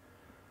just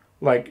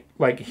like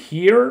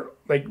here,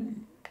 like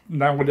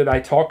now that I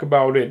talk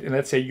about it, and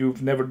let's say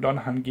you've never done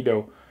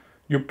hankido,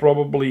 you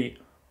probably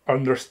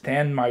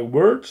understand my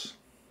words,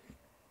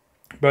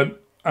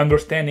 but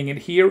understanding it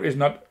here is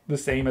not the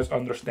same as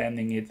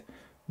understanding it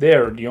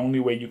there. The only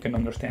way you can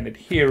understand it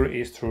here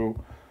is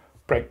through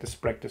practice.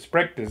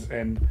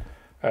 And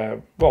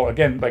well,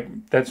 again,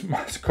 like that's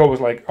Masako was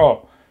like,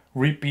 oh,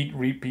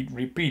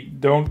 repeat.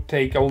 Don't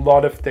take a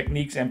lot of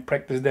techniques and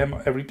practice them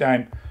every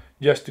time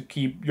just to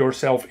keep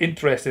yourself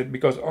interested,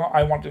 because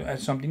I want to add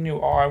something new,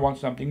 I want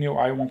something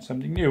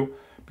new,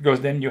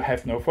 because then you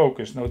have no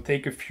focus. No,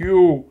 take a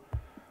few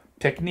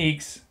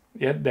techniques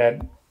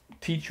that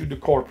teach you the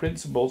core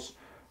principles,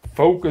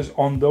 focus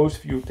on those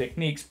few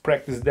techniques,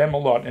 practice them a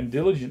lot and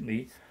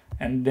diligently,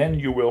 and then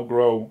you will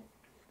grow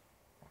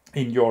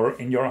in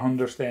your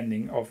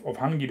understanding of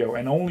hankido.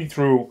 And only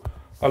through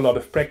a lot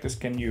of practice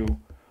can you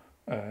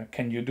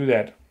do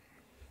that.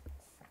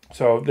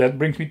 So that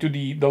brings me to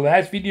the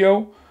last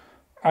video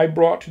I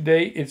brought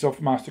today. It's of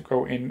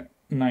Masako in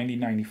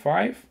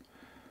 1995,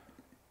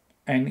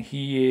 and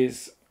he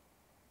is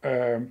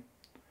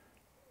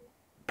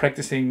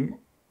practicing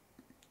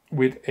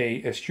with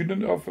a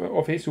student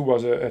of his who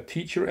was a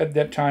teacher at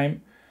that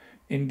time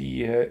in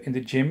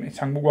the gym in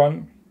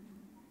Sangmugan,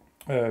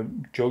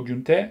 Jo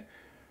Juntae.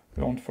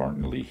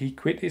 Unfortunately, he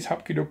quit his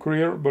Hapkido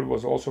career, but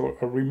was also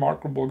a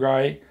remarkable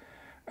guy.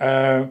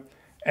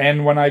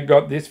 And when I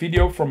got this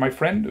video from my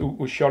friend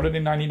who shot it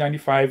in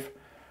 1995,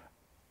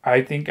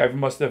 I think I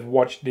must have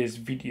watched this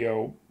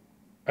video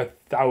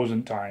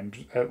 1,000 times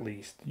at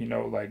least. You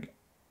know, like,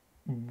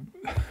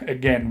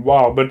 again,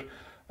 wow. But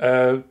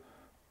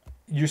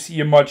you see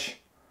a much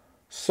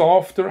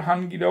softer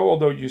hankido,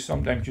 although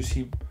sometimes you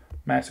see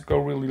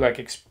Masako really like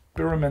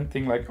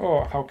experimenting, like,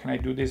 oh, how can I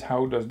do this?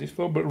 How does this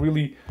flow? But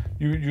really,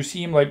 you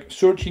see him like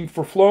searching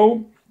for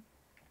flow.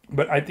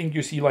 But I think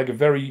you see like a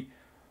very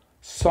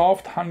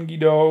soft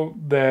hankido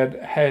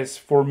that has,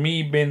 for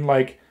me, been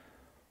like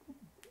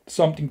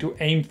something to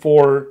aim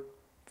for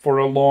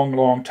a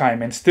long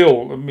time. And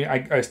still, I mean,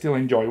 I still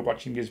enjoy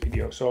watching this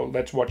video. So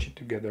let's watch it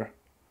together.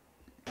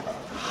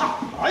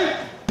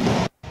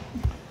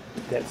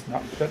 That's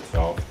not that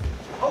soft.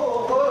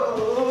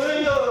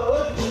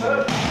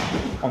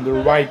 On the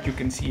right you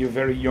can see a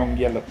very young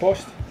yellow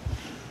post.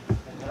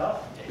 I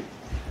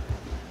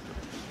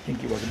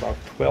think he was about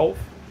 12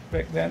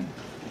 back then.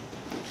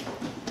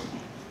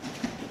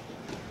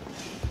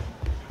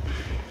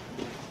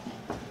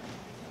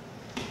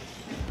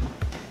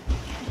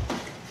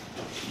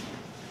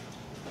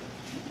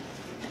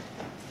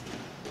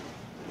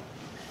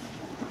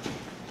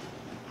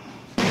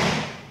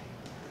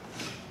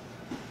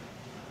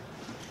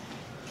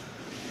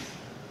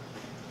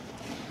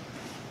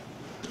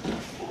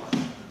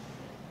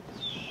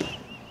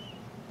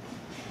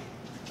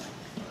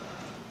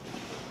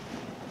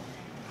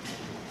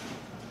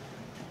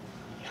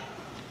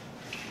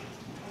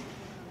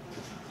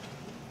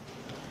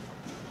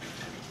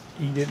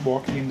 Edith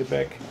walking in the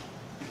back.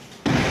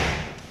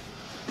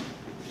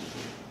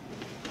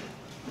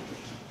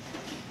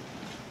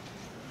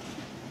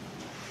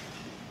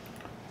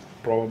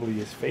 Probably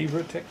his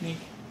favorite technique.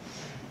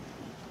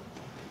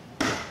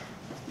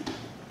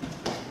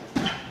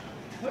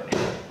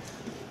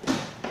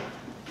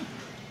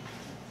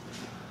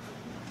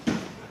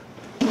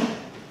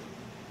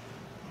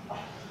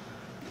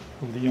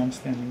 Leon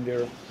standing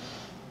there.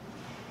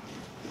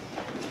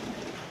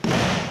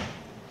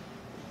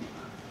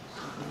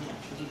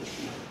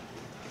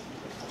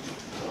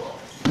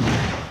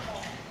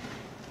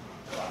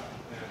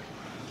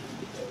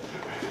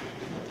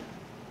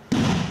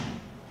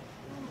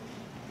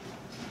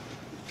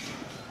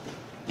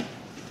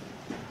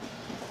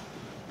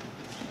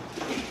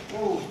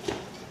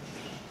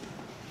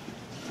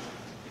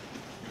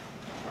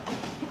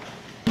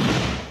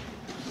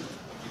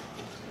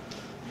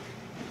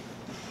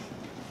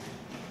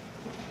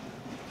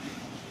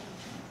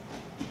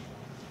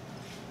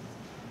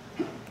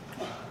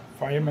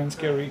 fireman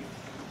scary.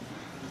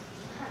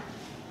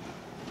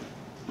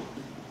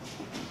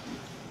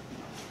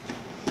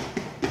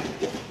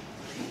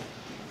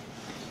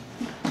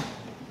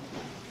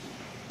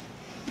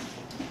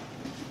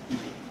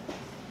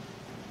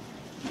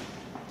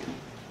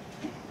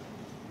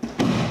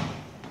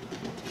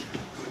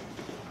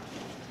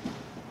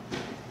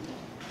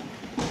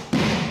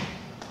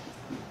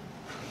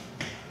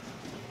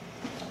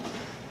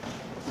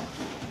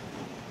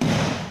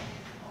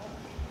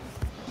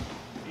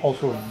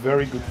 Also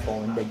very good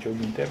falling by Joe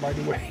Gunter, by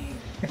the way.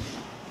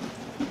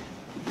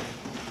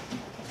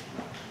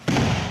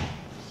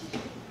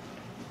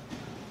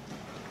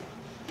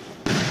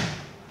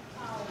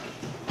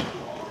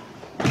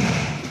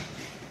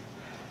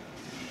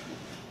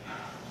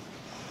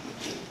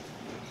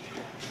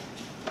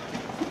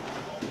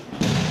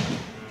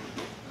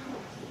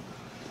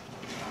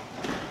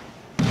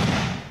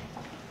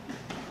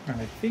 And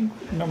I think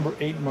number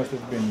 8 must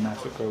have been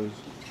Masako's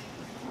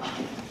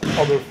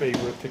other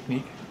favorite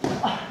technique.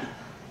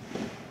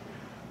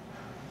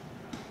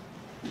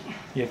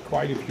 He had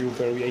quite a few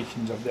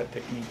variations of that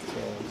technique,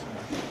 so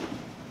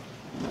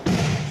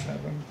it's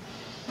 7.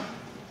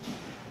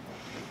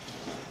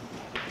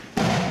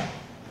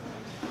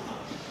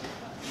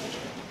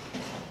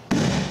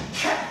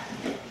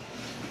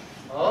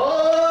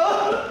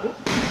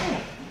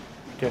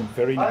 Again,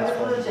 very nice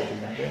form.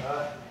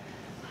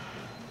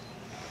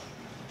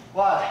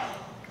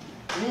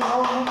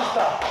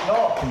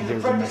 And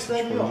here's a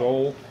message for us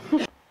all.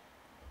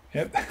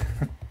 Yep.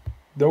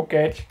 Don't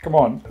catch. Come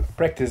on,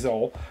 practice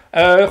all.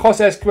 Jos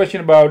asked a question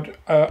about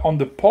on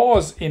the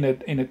pause in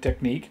a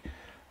technique.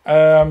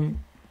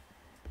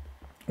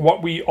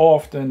 What we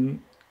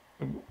often,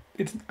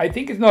 I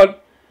think it's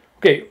not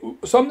okay.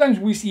 Sometimes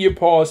we see a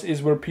pause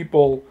is where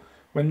people,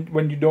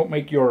 when you don't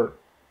make your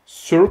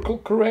circle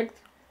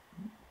correct,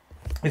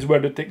 is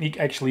where the technique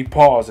actually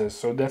pauses.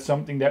 So that's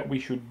something that we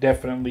should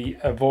definitely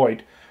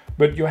avoid.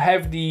 But you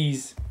have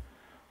these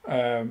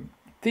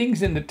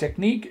things in the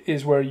technique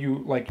is where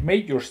you like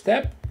make your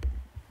step,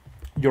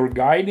 you're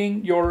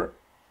guiding your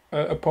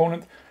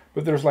opponent,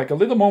 but there's like a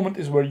little moment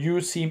is where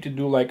you seem to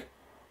do like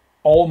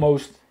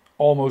almost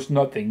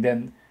nothing.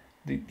 Then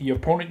the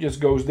opponent just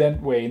goes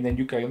that way, and then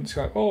you can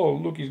say, oh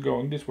look, he's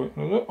going this way.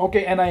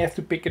 Okay, and I have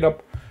to pick it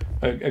up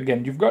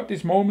again. You've got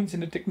these moments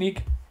in the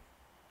technique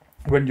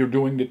when you're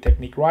doing the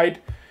technique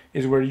right,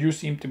 is where you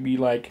seem to be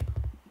like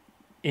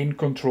in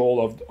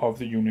control of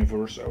the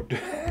universe, so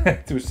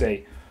to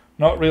say.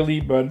 Not really,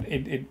 but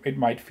it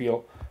might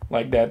feel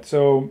like that.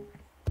 So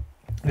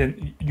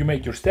then you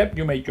make your step,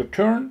 you make your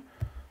turn,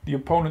 the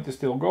opponent is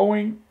still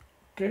going,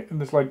 okay, and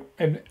it's like,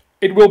 and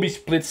it will be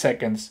split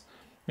seconds.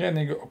 Yeah, and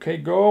then you go, okay,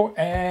 go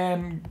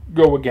and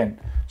go again.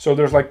 So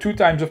there's like 2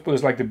 times of,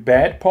 there's like the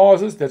bad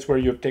pauses, that's where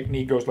your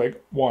technique goes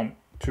like 1,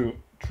 2,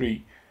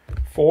 3,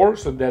 4.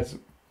 So that's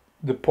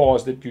the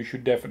pause that you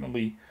should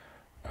definitely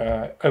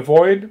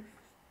avoid.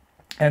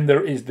 And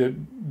there is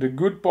the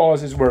good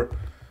pauses where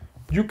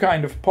you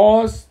kind of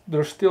pause,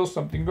 there's still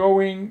something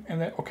going, and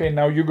then okay,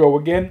 now you go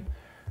again,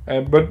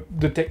 but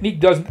the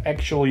technique doesn't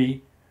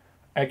actually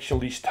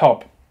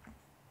stop.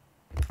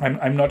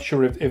 I'm not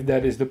sure if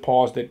that is the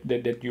pause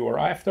that you are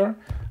after.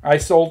 I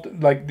saw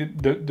like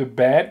the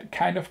bad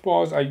kind of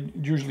pause. I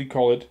usually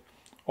call it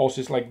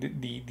also, it's like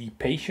the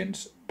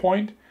patience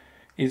point,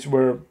 is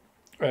where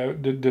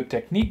the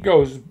technique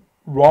goes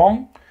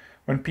wrong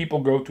when people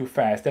go too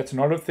fast. That's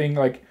another thing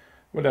like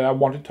what I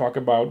want to talk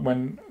about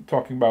when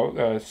talking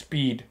about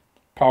speed,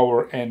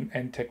 power,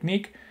 and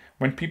technique.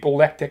 When people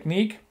lack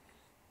technique,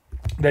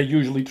 they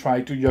usually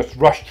try to just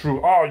rush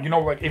through. Oh, you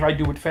know, like if I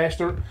do it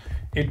faster,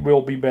 it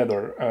will be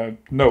better.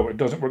 No, it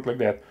doesn't work like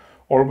that.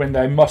 Or when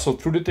they muscle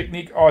through the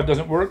technique, oh, it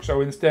doesn't work. So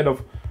instead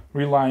of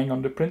relying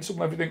on the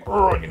principle and everything,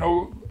 oh, you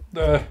know,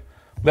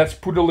 let's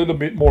put a little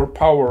bit more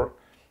power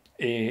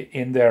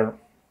in there.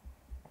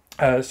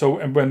 So,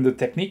 and when the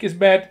technique is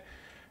bad,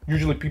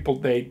 usually people,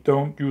 they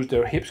don't use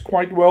their hips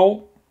quite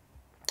well.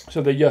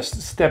 So they just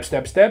step,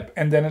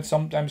 and then it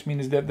sometimes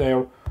means that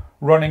they're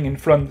running in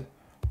front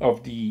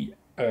of the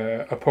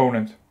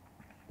opponent.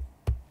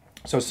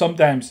 So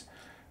sometimes,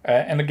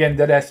 and again,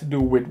 that has to do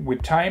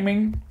with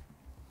timing.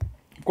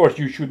 Of course,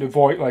 you should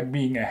avoid like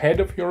being ahead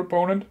of your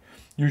opponent.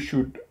 You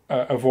should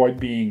avoid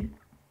being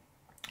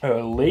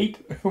late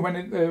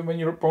when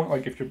your opponent,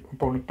 like if your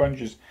opponent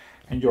punches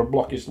and your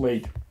block is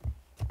late,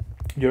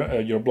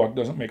 your block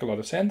doesn't make a lot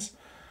of sense.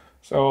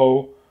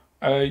 So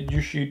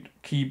you should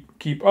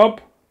keep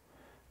up,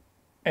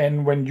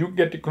 and when you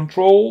get the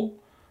control,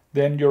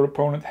 then your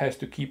opponent has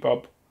to keep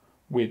up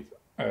with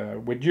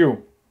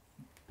you.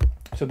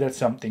 So that's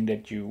something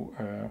that you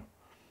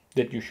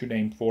should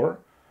aim for.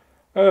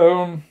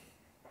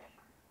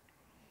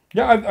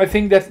 Yeah, I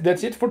think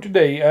that's it for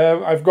today.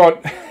 I've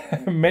got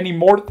many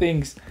more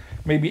things,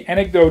 maybe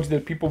anecdotes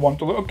that people want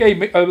to look.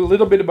 Okay, a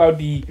little bit about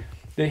the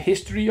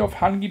history of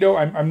Hankido.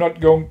 I'm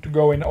not going to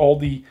go in all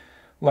the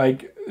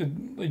like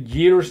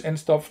years and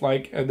stuff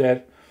like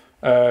that.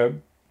 I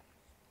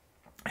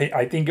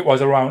think it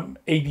was around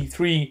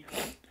 83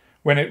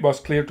 when it was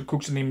clear to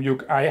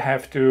Kuxanim, I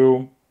have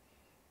to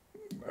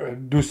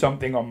do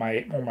something on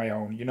my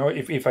own. You know,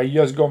 if I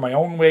just go my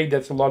own way,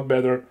 that's a lot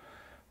better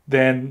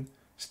than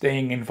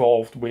staying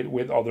involved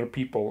with other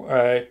people.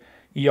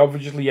 He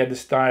obviously had a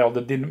style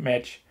that didn't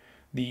match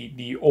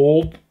the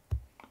old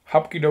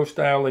Hapkido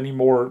style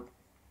anymore.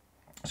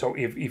 So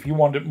if he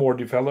wanted more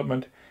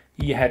development,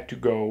 he had to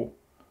go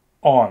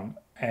on.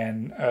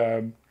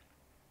 And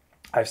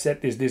I've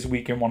said this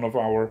week in one of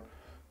our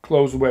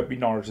closed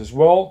webinars as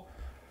well.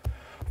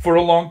 For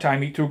a long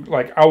time, he took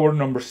like our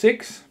number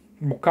 6,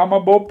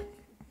 Mukama Bob.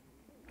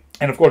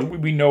 And of course,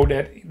 we know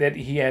that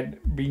he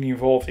had been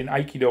involved in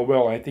Aikido.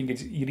 Well, I think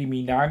it's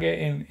Irimi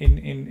Nage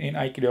in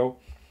Aikido.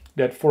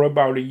 That for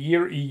about a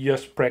year, he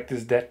just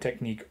practiced that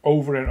technique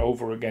over and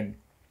over again.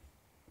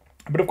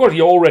 But of course,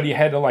 he already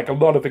had like a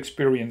lot of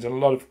experience and a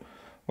lot of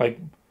like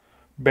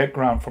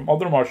background from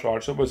other martial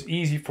arts. So it was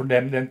easy for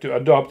them then to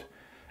adopt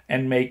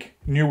and make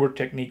newer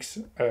techniques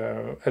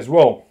as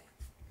well.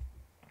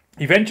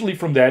 Eventually,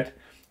 from that,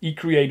 he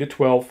created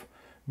 12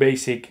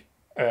 basic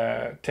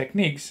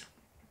techniques.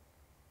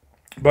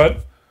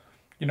 But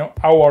you know,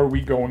 how are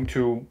we going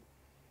to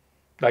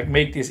like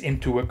make this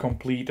into a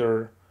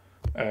completer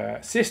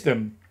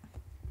system?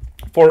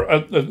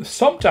 For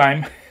some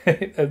time,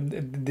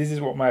 this is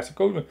what Master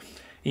Coach,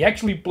 he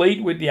actually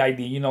played with the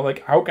idea, you know,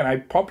 like, how can I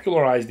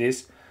popularize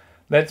this?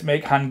 Let's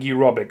make Hangi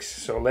aerobics.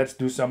 So let's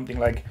do something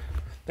like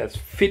that's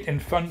fit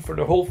and fun for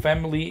the whole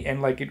family,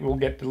 and like it will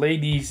get the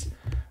ladies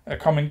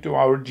coming to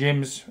our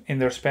gyms in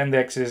their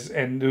spandexes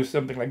and do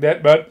something like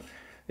that. But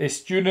the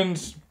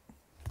students,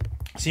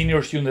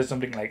 senior students,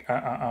 something like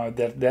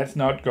that's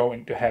not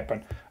going to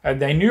happen.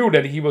 And they knew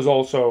that he was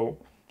also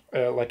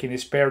like in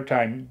his spare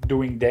time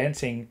doing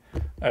dancing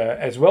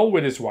as well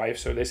with his wife.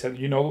 So they said,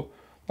 you know,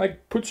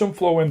 like put some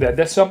flow in that.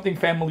 That's something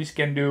families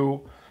can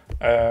do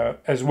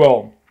as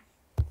well.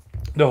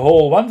 The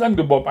whole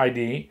Wanzang Bob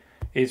idea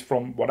is,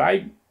 from what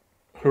I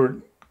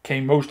heard,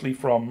 came mostly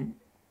from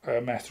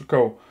Master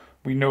Ko.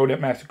 We know that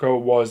Master Ko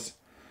was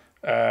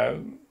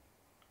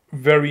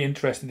very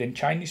interested in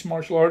Chinese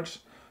martial arts,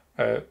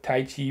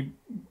 Tai Chi,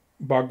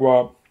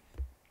 Bagua,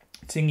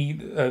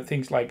 Tsingy,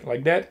 things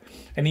like that.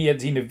 And he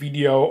had seen a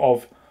video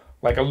of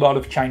like a lot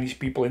of Chinese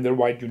people in their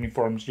white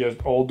uniforms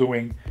just all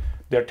doing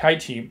their Tai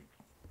Chi.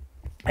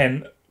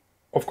 And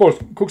of course,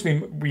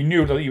 Kuxnim, we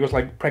knew that he was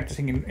like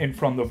practicing in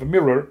front of a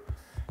mirror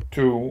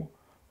to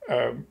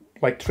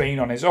like train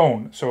on his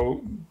own.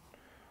 So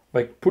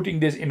like putting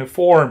this in a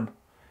form,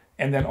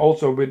 and then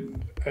also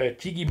with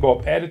Chigi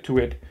Bob added to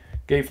it,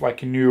 gave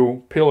like a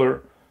new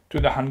pillar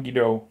to the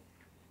Hankido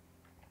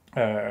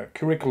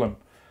curriculum.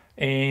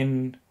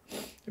 And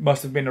it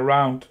must have been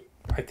around,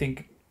 I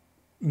think,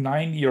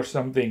 90 or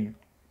something.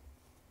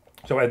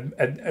 So at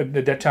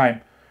that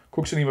time,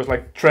 Kuxini was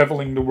like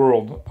traveling the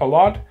world a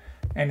lot,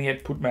 and he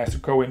had put Master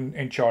Ko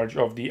in charge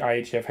of the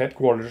IHF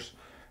headquarters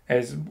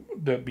as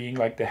being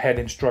like the head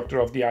instructor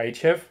of the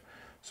IHF.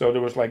 So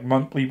there was like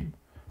monthly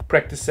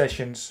practice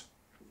sessions,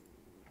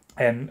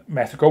 and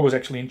Master Ko was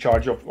actually in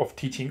charge of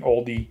teaching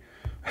all the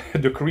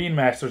Korean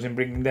masters and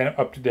bringing them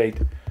up to date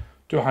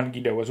to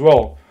Hankido as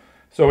well.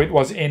 So it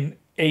was in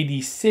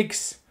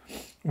 86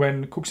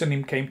 when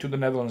Kuxanim came to the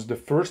Netherlands the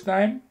first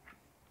time.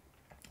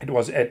 It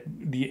was at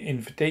the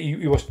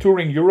invitation. He was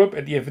touring Europe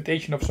at the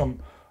invitation of some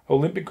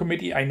Olympic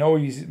committee. I know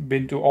he's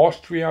been to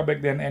Austria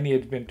back then, and he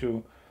had been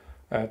to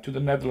the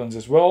Netherlands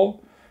as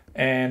well.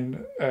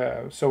 And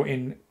so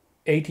in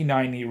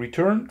 89 he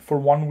returned for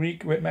 1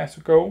 week with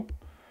Master Ko.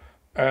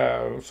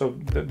 So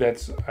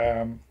that's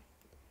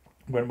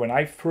when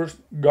I first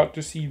got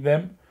to see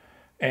them.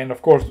 And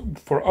of course,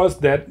 for us,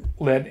 that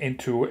led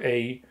into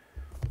a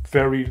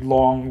very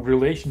long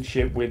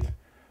relationship with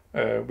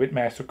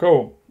Master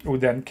Ko, who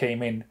then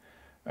came in,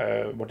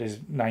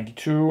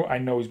 92? I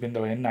know he's been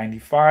there in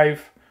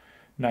 95,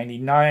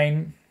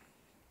 99.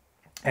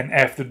 And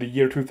after the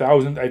year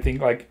 2000, I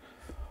think like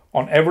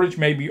on average,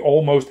 maybe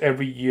almost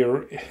every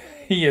year,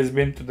 he has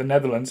been to the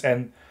Netherlands.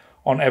 And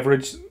on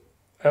average,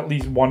 at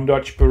least one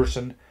Dutch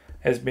person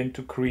has been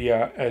to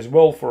Korea as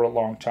well for a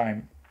long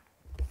time.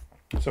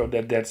 So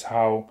that's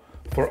how,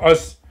 for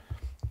us,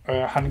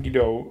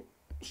 Hankido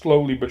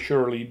slowly but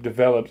surely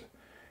developed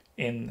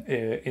in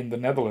the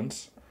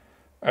Netherlands.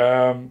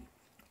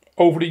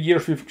 Over the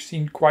years, we've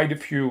seen quite a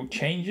few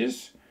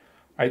changes.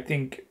 I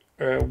think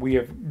we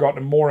have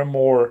gotten more and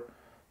more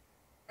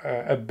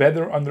a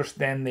better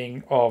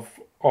understanding of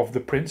the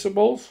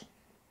principles.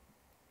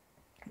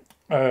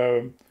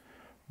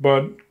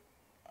 But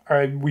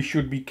we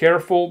should be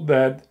careful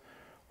that,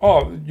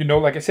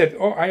 like I said,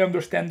 I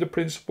understand the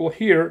principle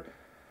here,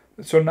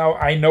 so now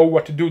I know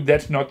what to do.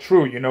 That's not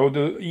true.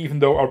 Even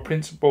though our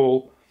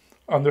principle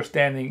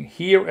understanding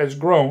here has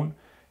grown,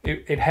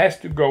 it has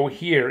to go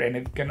here, and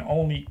it can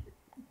only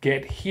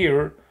get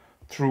here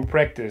through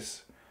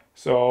practice.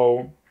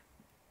 So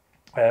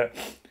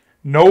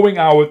knowing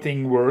how a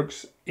thing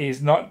works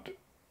is not,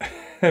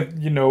 how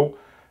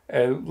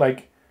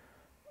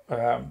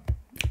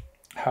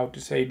to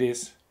say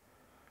this?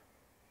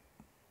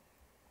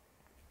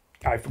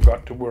 I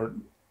forgot the word.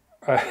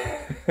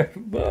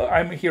 well,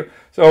 I'm here.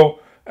 So,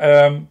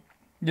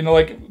 you know,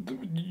 like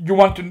you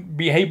want to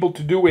be able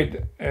to do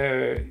it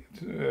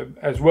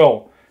as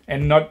well,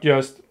 and not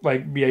just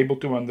like be able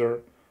to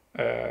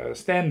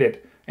understand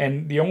it.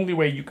 And the only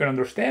way you can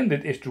understand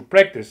it is through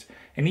practice.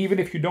 And even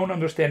if you don't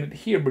understand it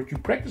here, but you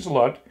practice a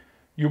lot,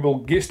 you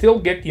will still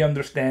get the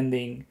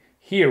understanding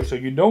here. So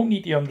you don't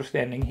need the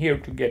understanding here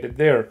to get it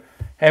there.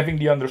 Having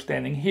the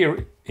understanding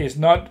here is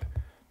not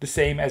the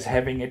same as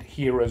having it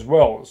here as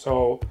well.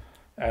 So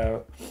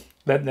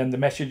let then the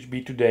message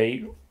be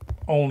today,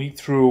 only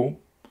through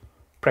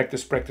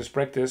practice, practice,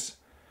 practice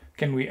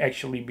can we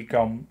actually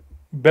become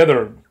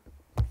better.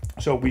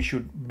 So we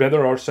should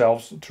better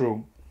ourselves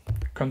through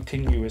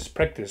continuous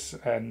practice,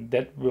 and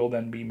that will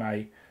then be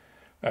my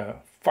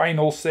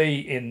final say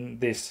in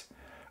this.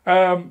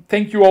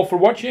 Thank you all for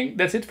watching.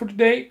 That's it for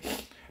today.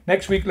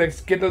 Next week,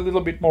 let's get a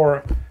little bit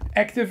more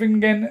active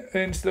again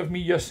instead of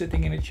me just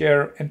sitting in a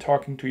chair and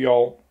talking to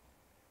y'all.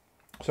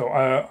 So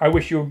I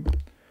wish you a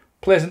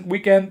pleasant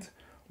weekend.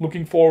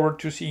 Looking forward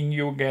to seeing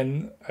you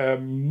again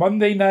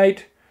Monday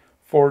night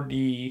for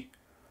the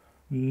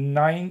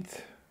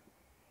ninth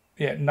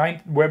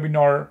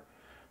webinar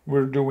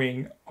we're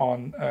doing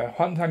on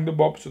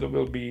hankido. So there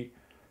will be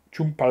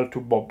Chumpal to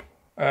Bob.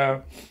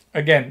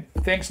 Again,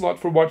 thanks a lot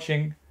for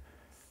watching.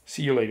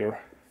 See you later.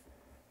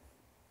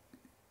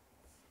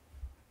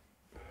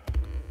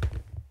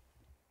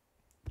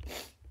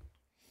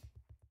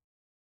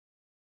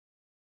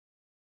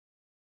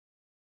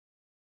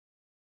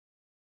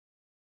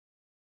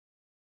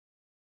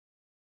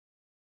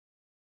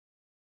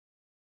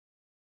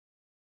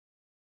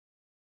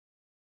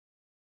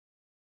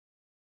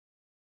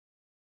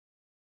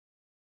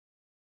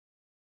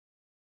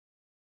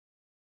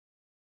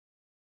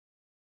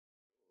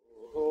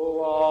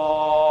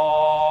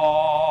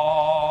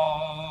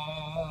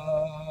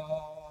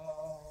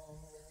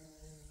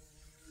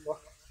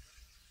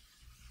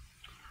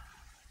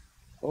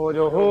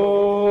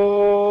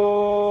 오조